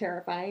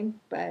terrifying,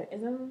 but...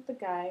 Isn't the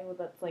guy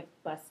that's, like,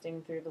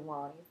 busting through the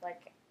wall and he's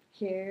like...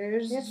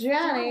 Here's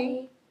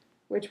Johnny.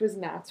 Which was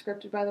not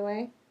scripted, by the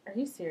way. Are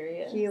you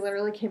serious? He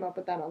literally came up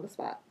with that on the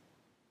spot.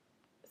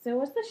 So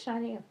what's The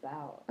Shining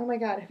about? Oh my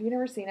God, have you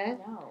never seen it?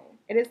 No.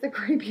 It is the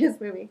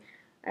creepiest movie.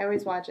 I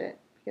always watch it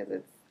because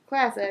it's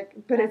classic,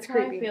 but it's creepy.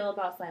 That's how I feel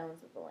about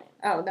Silence of the Lambs.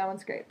 Oh, that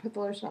one's great. Put the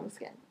lotion on the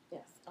skin.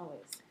 Yes,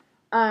 always.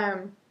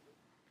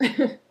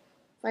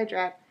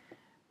 Sidetrack.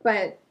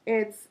 But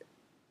it's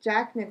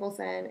Jack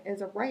Nicholson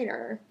is a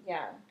writer.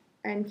 Yeah.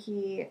 And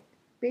he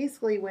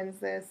basically wins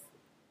this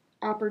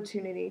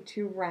opportunity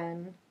to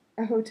run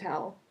a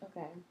hotel.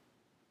 Okay.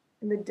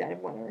 In the dead of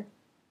winter.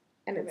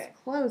 And it's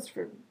closed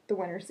for the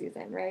winter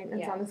season, right? And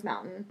it's on this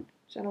mountain,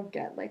 which I don't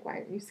get. Like, why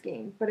aren't you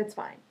skiing? But it's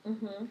fine.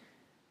 Mm-hmm.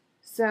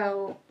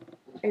 So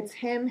it's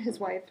him, his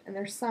wife, and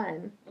their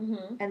son.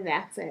 Mm-hmm. And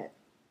that's it.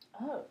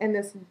 Oh. In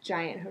this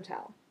giant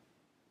hotel.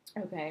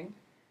 Okay.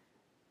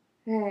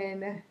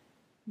 And,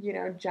 you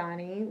know,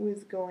 Johnny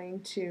was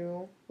going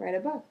to write a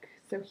book.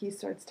 So he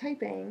starts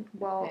typing.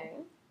 Well,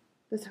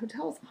 this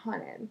hotel's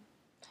haunted.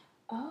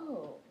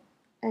 Oh.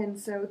 And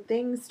so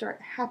things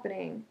start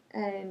happening.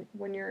 And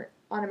when you're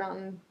on a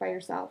mountain by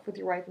yourself with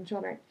your wife and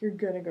children, you're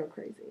going to go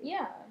crazy.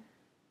 Yeah.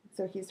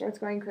 So he starts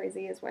going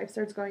crazy. His wife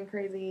starts going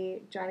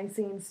crazy. Johnny's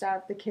seeing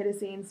stuff. The kid is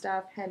seeing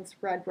stuff. Hence,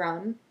 red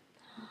rum.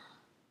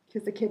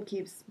 Because the kid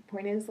keeps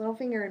pointing his little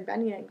finger and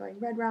bending it and going,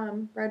 red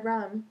rum, red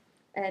rum.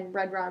 And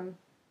red rum,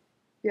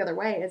 the other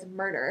way, is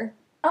murder.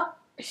 Oh,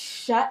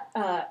 shut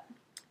up.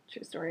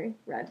 True story.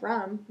 Red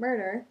rum,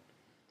 murder.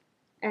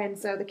 And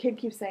so the kid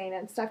keeps saying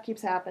it. Stuff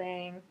keeps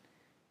happening.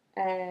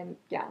 And,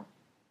 yeah.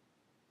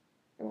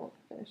 I won't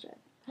finish it.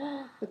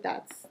 But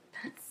that's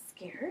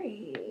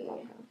scary.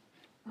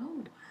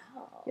 Oh,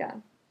 wow. Yeah.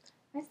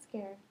 I'm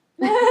scared.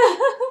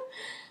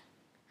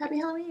 Happy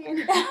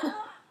Halloween.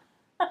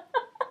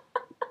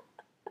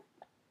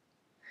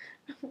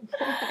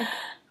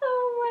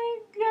 Oh my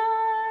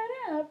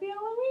God. Happy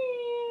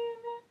Halloween.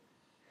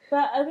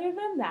 But other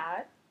than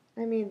that,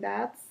 I mean,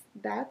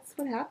 that's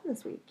what happened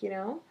this week, you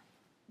know?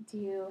 Do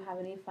you have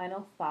any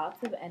final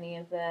thoughts of any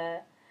of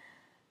the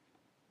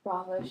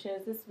Bravo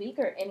shows this week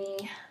or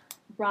any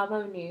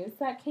Bravo news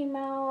that came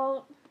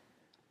out?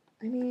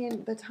 I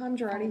mean, the Tom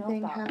Girardi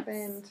thing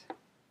happened.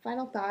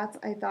 Final thoughts,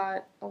 I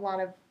thought a lot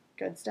of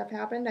good stuff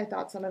happened. I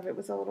thought some of it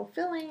was a little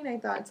filling. I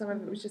thought some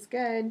of it was just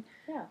good.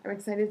 Yeah. I'm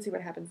excited to see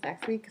what happens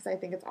next week because I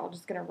think it's all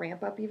just going to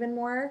ramp up even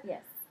more.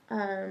 Yes.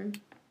 I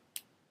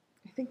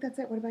think that's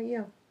it. What about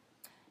you?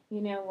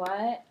 You know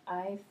what?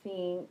 I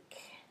think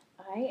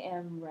I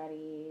am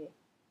ready.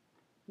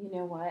 You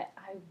know what?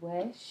 I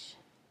wish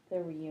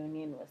the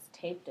reunion was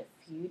taped a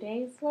few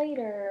days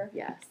later.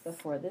 Yes.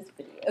 Before this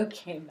video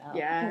came out.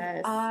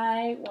 Yes.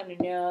 I want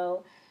to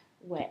know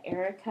what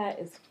Erica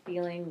is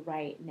feeling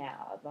right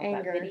now about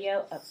anger. That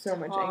video of so Tom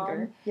much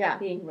anger. Yeah.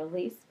 being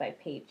released by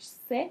Page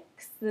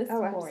 6 this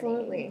morning.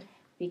 Absolutely.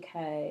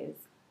 Because,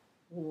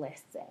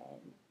 listen.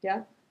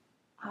 Yeah.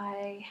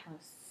 I have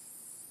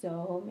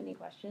so many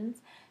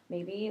questions.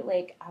 Maybe,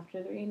 like,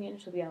 after the reunion,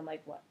 she'll be on,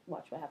 like,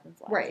 Watch What Happens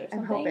Live right.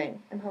 or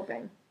something. I'm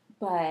hoping.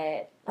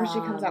 But or she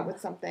comes out with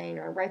something,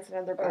 or writes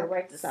another book, or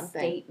writes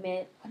something. A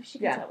statement. What if she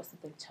comes out with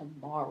something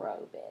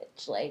tomorrow,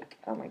 bitch? Like,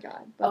 oh my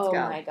god, let's go.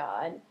 Oh my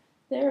god,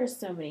 there are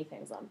so many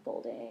things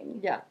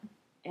unfolding. Yeah.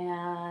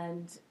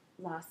 And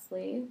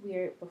lastly,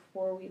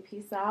 before we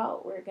peace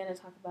out, we're gonna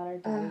talk about our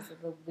daddies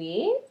of the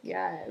week.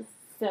 Yes.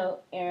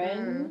 So,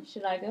 Erin,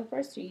 should I go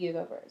first or you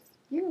go first?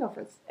 You can go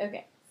first.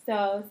 Okay.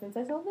 So, since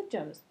I saw the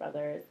Jonas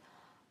Brothers,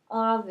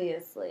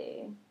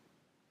 obviously,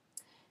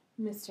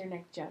 Mr.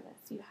 Nick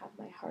Jonas, you have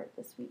my heart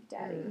this week,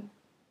 Daddy.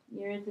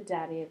 You're the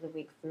daddy of the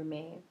week for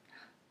me.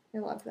 I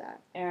love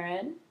that.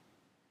 Erin?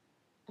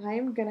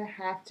 I'm going to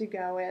have to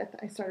go with,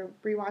 I started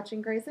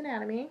rewatching Grey's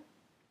Anatomy,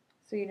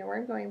 so you know where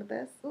I'm going with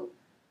this. Ooh.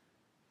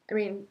 I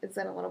mean, it's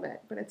in a little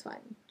bit, but it's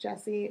fine.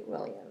 Jesse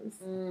Williams.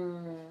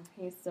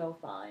 He's so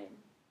fine.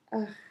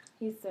 Ugh.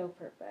 He's so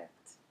perfect.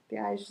 The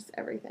eye's just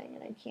everything,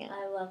 and I can't.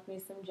 I love me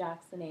some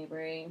Jackson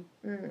Avery.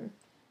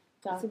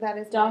 So that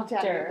is my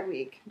daddy of the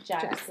week.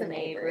 Jackson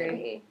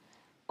Avery.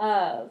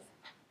 Of...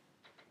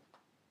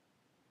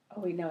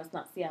 Oh, wait, no, it's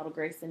not Seattle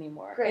Grace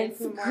anymore. Grace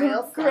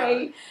Memorial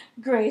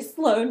Grace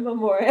Sloan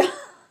Memorial.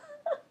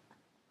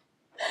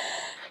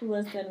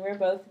 Listen, we're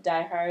both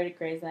diehard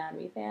Grey's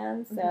Anatomy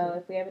fans, so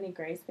if we have any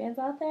Grace fans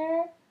out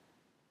there,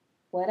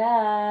 what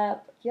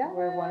up? Yes.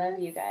 We're one of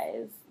you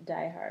guys,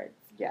 diehards.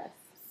 Yes.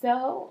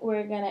 So,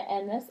 we're going to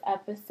end this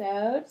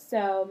episode,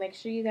 so make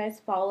sure you guys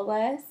follow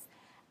us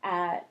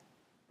at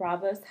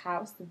Bravo's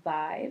House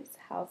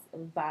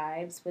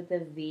Vibes with a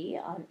V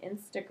on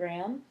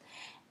Instagram.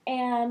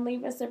 And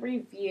leave us a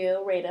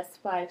review, rate us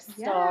 5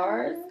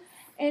 stars,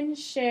 and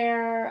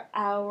share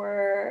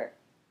our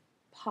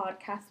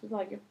podcast with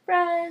all your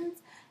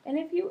friends. And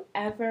if you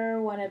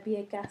ever want to be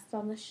a guest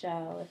on the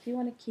show, if you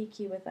want to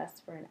kiki with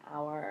us for an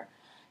hour,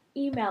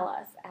 email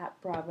us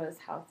at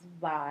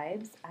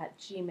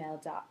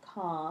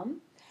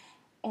bravoshousevibes@gmail.com.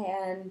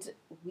 And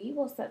we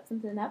will set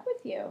something up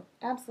with you.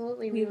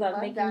 Absolutely. We love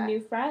making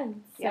new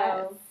friends.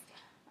 Yes. So,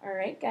 all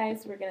right,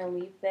 guys, we're going to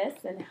leave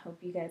this and hope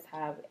you guys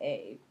have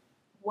a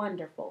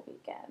wonderful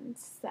weekend.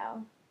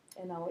 So,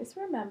 and always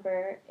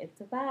remember, it's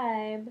a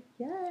vibe.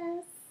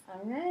 Yes.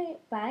 All right.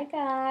 Bye,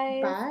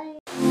 guys.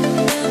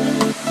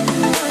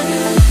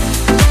 Bye.